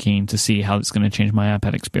really keen to see how it's going to change my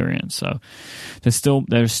iPad experience. So there's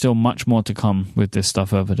still much more to come with this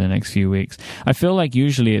stuff over the next few weeks. I feel like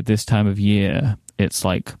usually at this time of year, it's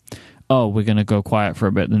like, oh, we're going to go quiet for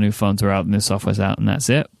a bit. The new phones are out and the software's out and that's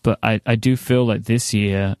it. But I do feel like this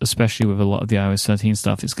year, especially with a lot of the iOS 13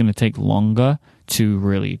 stuff, it's going to take longer to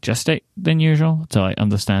really gestate than usual to like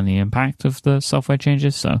understand the impact of the software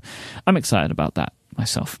changes. So I'm excited about that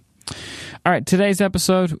myself. All right, today's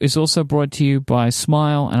episode is also brought to you by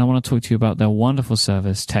Smile, and I want to talk to you about their wonderful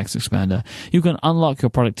service, Text Expander. You can unlock your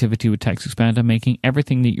productivity with Text Expander, making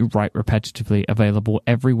everything that you write repetitively available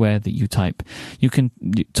everywhere that you type. You can,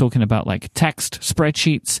 talking about like text,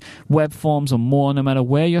 spreadsheets, web forms, or more, no matter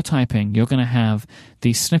where you're typing, you're going to have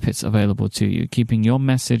these snippets available to you, keeping your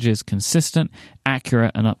messages consistent,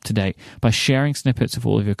 accurate, and up to date. By sharing snippets with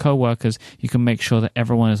all of your coworkers, you can make sure that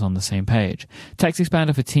everyone is on the same page. Text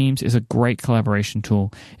Expander for Teams is a great collaboration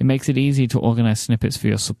tool. It makes it easy to organize snippets for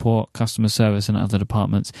your support, customer service, and other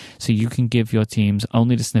departments, so you can give your teams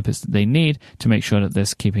only the snippets that they need to make sure that they're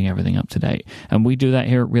keeping everything up to date. And we do that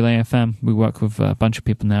here at Relay FM. We work with a bunch of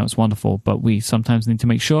people now. It's wonderful, but we sometimes need to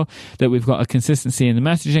make sure that we've got a consistency in the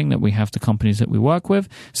messaging that we have to companies that we work with.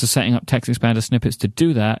 So setting up Text Expander snippets to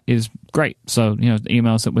do that is great. So, the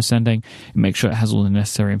emails that we're sending, make sure it has all the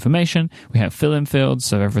necessary information. We have fill-in fields,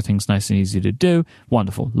 so everything's nice and easy to do.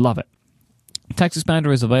 Wonderful. Love it. Text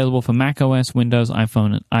Expander is available for Mac OS, Windows,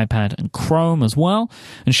 iPhone, and iPad, and Chrome as well.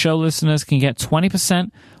 And show listeners can get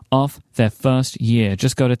 20% off their first year.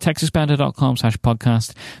 Just go to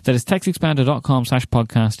textexpander.com/podcast. That is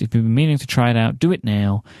textexpander.com/podcast. If you've been meaning to try it out, do it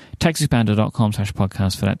now.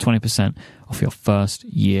 textexpander.com/podcast for that 20% off your first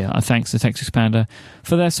year. Our thanks to Text Expander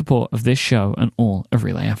for their support of this show and all of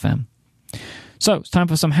Relay FM. So it's time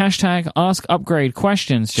for some hashtag Ask Upgrade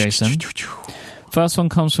questions, Jason. First one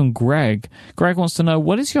comes from Greg. Greg wants to know,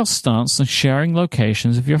 what is your stance on sharing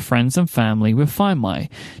locations of your friends and family with Find My?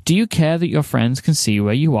 Do you care that your friends can see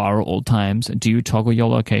where you are at all times? Do you toggle your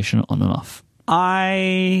location on and off?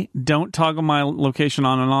 I don't toggle my location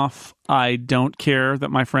on and off. I don't care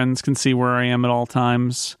that my friends can see where I am at all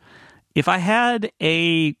times. If I had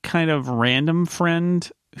a kind of random friend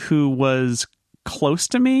who was close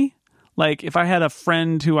to me, like if I had a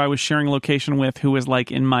friend who I was sharing location with who was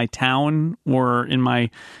like in my town or in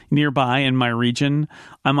my nearby in my region,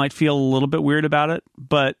 I might feel a little bit weird about it.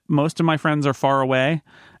 But most of my friends are far away.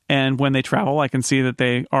 And when they travel, I can see that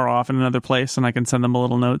they are off in another place, and I can send them a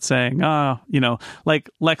little note saying, like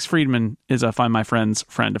Lex Friedman is a Find My Friends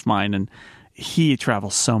friend of mine, and he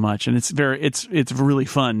travels so much, and it's really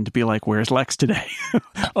fun to be like, where's Lex today?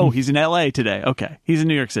 Oh, he's in LA today. Okay. He's in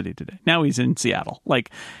New York City today. Now he's in Seattle.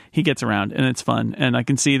 Like, he gets around, and it's fun. And I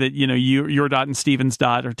can see that, your dot and Steven's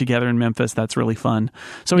dot are together in Memphis. That's really fun.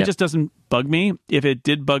 So It just doesn't bug me. If it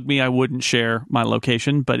did bug me, I wouldn't share my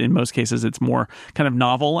location, but in most cases it's more kind of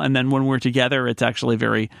novel. And then when we're together, it's actually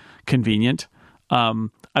very convenient.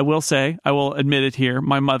 I will admit it here.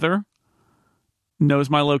 My mother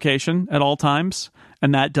knows my location at all times,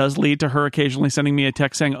 and that does lead to her occasionally sending me a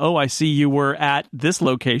text saying, oh, I see you were at this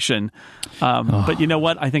location. But you know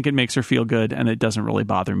what? I think it makes her feel good, and it doesn't really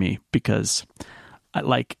bother me because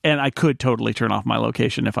and I could totally turn off my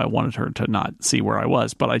location if I wanted her to not see where I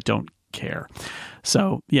was, but I don't care.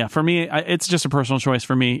 So yeah, for me, it's just a personal choice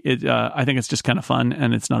for me. I think it's just kind of fun,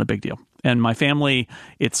 and it's not a big deal. And my family,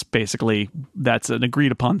 it's basically, that's an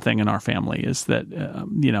agreed upon thing in our family, is that,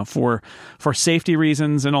 for safety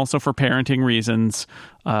reasons and also for parenting reasons,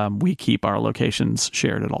 we keep our locations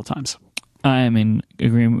shared at all times. I am in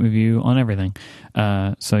agreement with you on everything.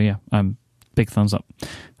 So yeah, I'm big thumbs up.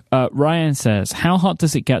 Ryan says, how hot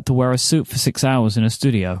does it get to wear a suit for 6 hours in a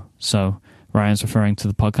studio? So Ryan's referring to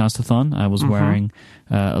the podcast-a-thon. I was wearing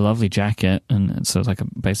a lovely jacket, and so it's like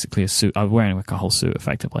basically a suit. I was wearing like a whole suit,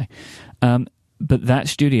 effectively. But that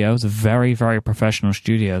studio is a very, very professional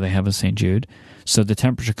studio they have in St. Jude, so the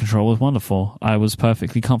temperature control was wonderful. I was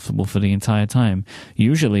perfectly comfortable for the entire time.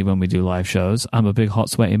 Usually when we do live shows, I'm a big, hot,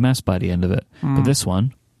 sweaty mess by the end of it. But this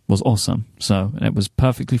one was awesome, so it was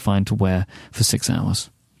perfectly fine to wear for 6 hours.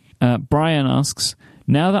 Brian asks,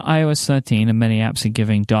 now that iOS 13 and many apps are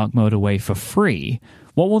giving dark mode away for free,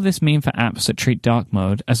 what will this mean for apps that treat dark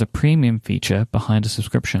mode as a premium feature behind a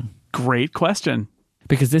subscription? Great question.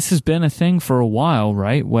 Because this has been a thing for a while,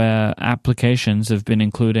 right? Where applications have been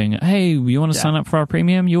including, hey, you want to sign up for our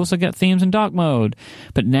premium? You also get themes in dark mode.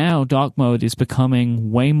 But now dark mode is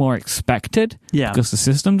becoming way more expected because the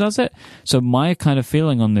system does it. So my kind of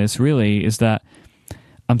feeling on this really is that,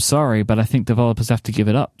 I'm sorry, but I think developers have to give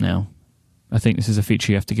it up now. I think this is a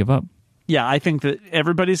feature you have to give up. Yeah, I think that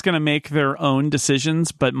everybody's going to make their own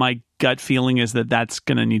decisions, but my gut feeling is that that's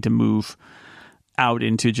going to need to move out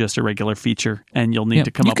into just a regular feature, and you'll need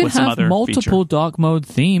to come up with some other feature. You can have multiple dark mode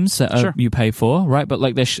themes that you pay for, right? But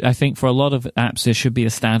like, I think for a lot of apps, there should be a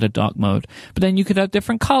standard dark mode. But then you could have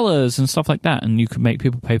different colors and stuff like that, and you could make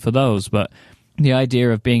people pay for those. But the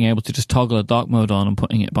idea of being able to just toggle a dark mode on and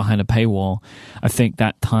putting it behind a paywall, I think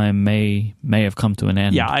that time may have come to an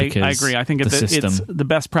end. Yeah, I agree. I think it's the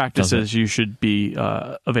best practices. You should be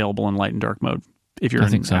available in light and dark mode if you're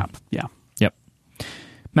in an app. Yeah. Yep.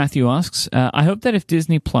 Matthew asks, I hope that if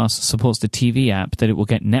Disney Plus supports the TV app, that it will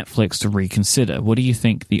get Netflix to reconsider. What do you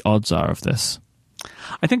think the odds are of this?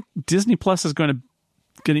 I think Disney Plus is going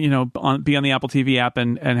to be on the Apple TV app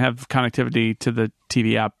and have connectivity to the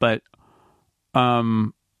TV app, but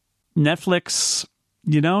Netflix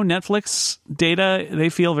data, they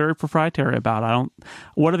feel very proprietary about.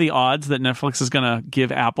 What are the odds that Netflix is going to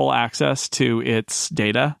give Apple access to its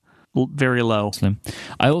data? Very low. Slim.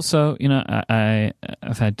 I also,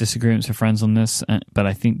 I've had disagreements with friends on this, but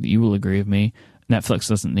I think that you will agree with me. Netflix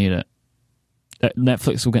doesn't need it.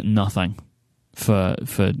 Netflix will get nothing for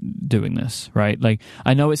doing this, right? Like,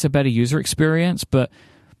 I know it's a better user experience, but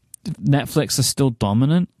Netflix is still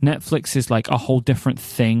dominant. Netflix is like a whole different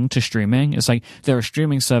thing to streaming. It's like there are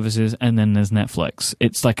streaming services and then there's Netflix.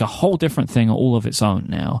 It's like a whole different thing all of its own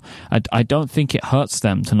now. I don't think it hurts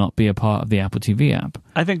them to not be a part of the Apple TV app.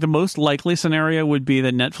 I think the most likely scenario would be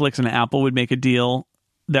that Netflix and Apple would make a deal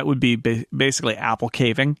that would be basically Apple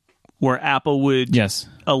caving, where Apple would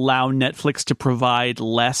allow Netflix to provide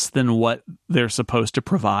less than what they're supposed to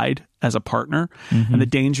provide as a partner. Mm-hmm. And the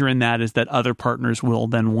danger in that is that other partners will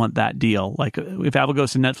then want that deal. Like if Apple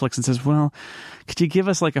goes to Netflix and says, well, could you give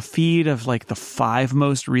us like a feed of like the 5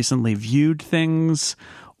 most recently viewed things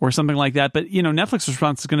or something like that? But, Netflix's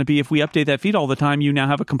response is going to be, if we update that feed all the time, you now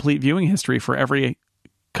have a complete viewing history for every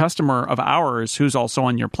customer of ours who's also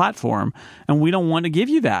on your platform, and we don't want to give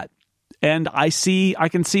you that. And I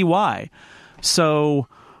can see why. So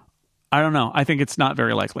I don't know. I think it's not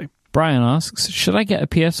very likely. Brian asks, should I get a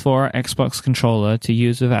PS4 or Xbox controller to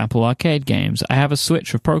use with Apple Arcade games? I have a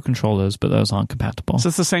Switch with Pro controllers, but those aren't compatible. So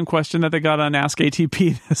it's the same question that they got on Ask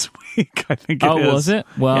ATP this week, I think it is. Oh, was it?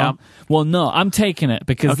 Well, yeah. Well, no, I'm taking it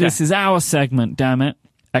because this is our segment, damn it.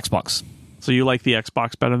 Xbox. So you like the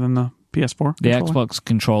Xbox better than the PS4 The controller? Xbox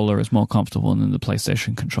controller is more comfortable than the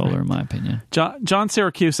PlayStation controller, in my opinion. John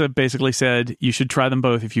Siracusa basically said you should try them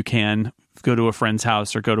both if you can. Go to a friend's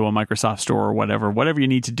house or go to a Microsoft store or whatever you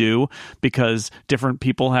need to do, because different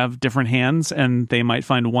people have different hands and they might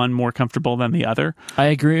find one more comfortable than the other. I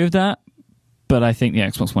agree with that, but I think the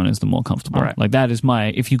Xbox One is the more comfortable. Right. Like, that is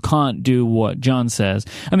if you can't do what John says,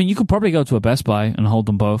 I mean, you could probably go to a Best Buy and hold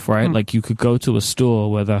them both, right? Like, you could go to a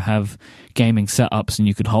store where they have gaming setups and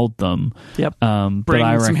you could hold them. Yep. But Bring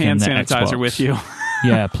I some hand reckon sanitizer Xbox, with you.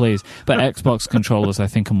 Yeah, please. But Xbox controllers, I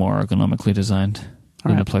think, are more ergonomically designed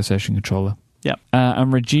than right. the PlayStation controller. Yep.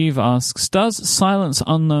 And Rajiv asks, does silence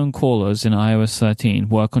unknown callers in iOS 13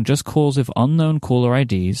 work on just calls with unknown caller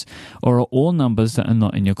IDs, or are all numbers that are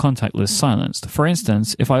not in your contact list silenced? For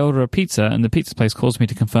instance, if I order a pizza and the pizza place calls me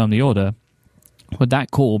to confirm the order, would that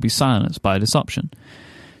call be silenced by this option?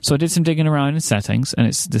 So I did some digging around in settings,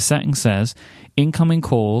 and the setting says, incoming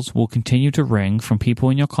calls will continue to ring from people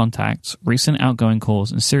in your contacts, recent outgoing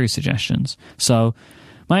calls, and Siri suggestions. So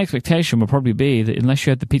my expectation would probably be that unless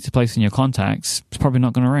you had the pizza place in your contacts, it's probably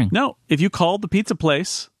not going to ring. No, if you called the pizza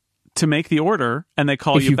place to make the order and they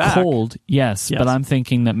call you back. If you called, yes, but I'm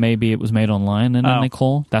thinking that maybe it was made online and then they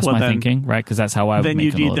call. That's my thinking, right? Because that's how I would make an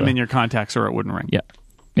order. Then you'd need them in your contacts or it wouldn't ring. Yeah.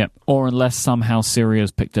 Or unless somehow Siri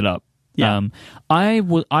has picked it up. Yeah. I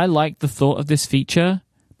like the thought of this feature,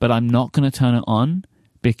 but I'm not going to turn it on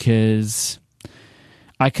because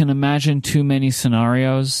I can imagine too many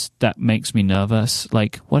scenarios that makes me nervous.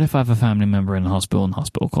 Like, what if I have a family member in the hospital and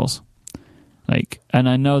hospital calls? Like, and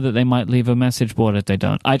I know that they might leave a message board if they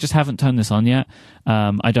don't. I just haven't turned this on yet.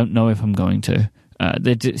 I don't know if I'm going to. I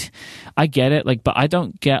get it, like, but I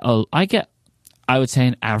don't get I would say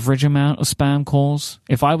an average amount of spam calls.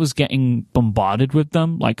 If I was getting bombarded with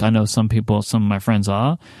them, like I know some of my friends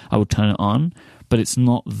are, I would turn it on. But it's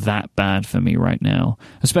not that bad for me right now,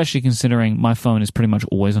 especially considering my phone is pretty much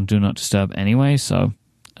always on Do Not Disturb anyway, so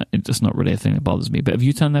it's not really a thing that bothers me. But have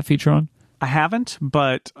you turned that feature on? I haven't,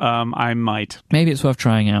 but I might. Maybe it's worth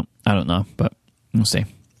trying out. I don't know, but we'll see.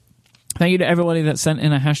 Thank you to everybody that sent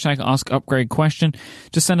in a hashtag AskUpgrade question.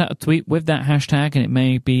 Just send out a tweet with that hashtag, and it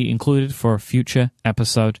may be included for a future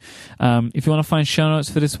episode. If you want to find show notes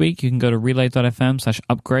for this week, you can go to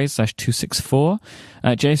relay.fm/upgrade/264.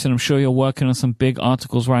 Jason, I'm sure you're working on some big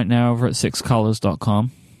articles right now over at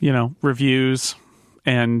sixcolors.com. You know, reviews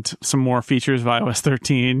and some more features of iOS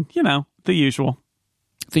 13. You know, the usual.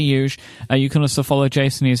 The usual. You can also follow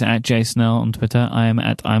Jason. He's at JSnell on Twitter. I am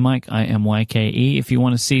at iMike, IMYKE. If you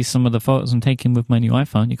want to see some of the photos I'm taking with my new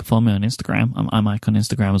iPhone, you can follow me on Instagram. I'm iMike on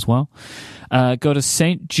Instagram as well. Go to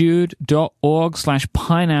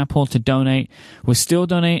stjude.org/pineapple to donate. We're still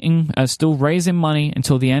donating, still raising money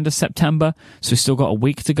until the end of September, so we've still got a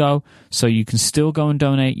week to go, so you can still go and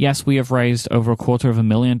donate. Yes, we have raised over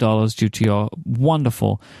 $250,000 due to your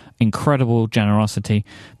wonderful, incredible generosity.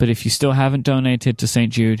 But if you still haven't donated to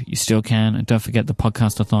St. Jude, you still can. And don't forget the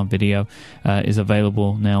podcast-a-thon video is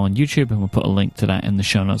available now on YouTube, and we'll put a link to that in the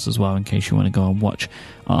show notes as well in case you want to go and watch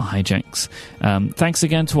our hijinks. Thanks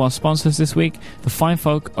again to our sponsors this week, the fine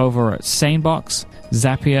folk over at Sanebox,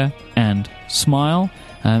 Zapier, and Smile.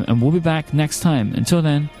 And we'll be back next time. Until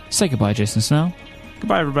then, say goodbye, Jason Snell.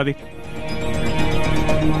 Goodbye, everybody.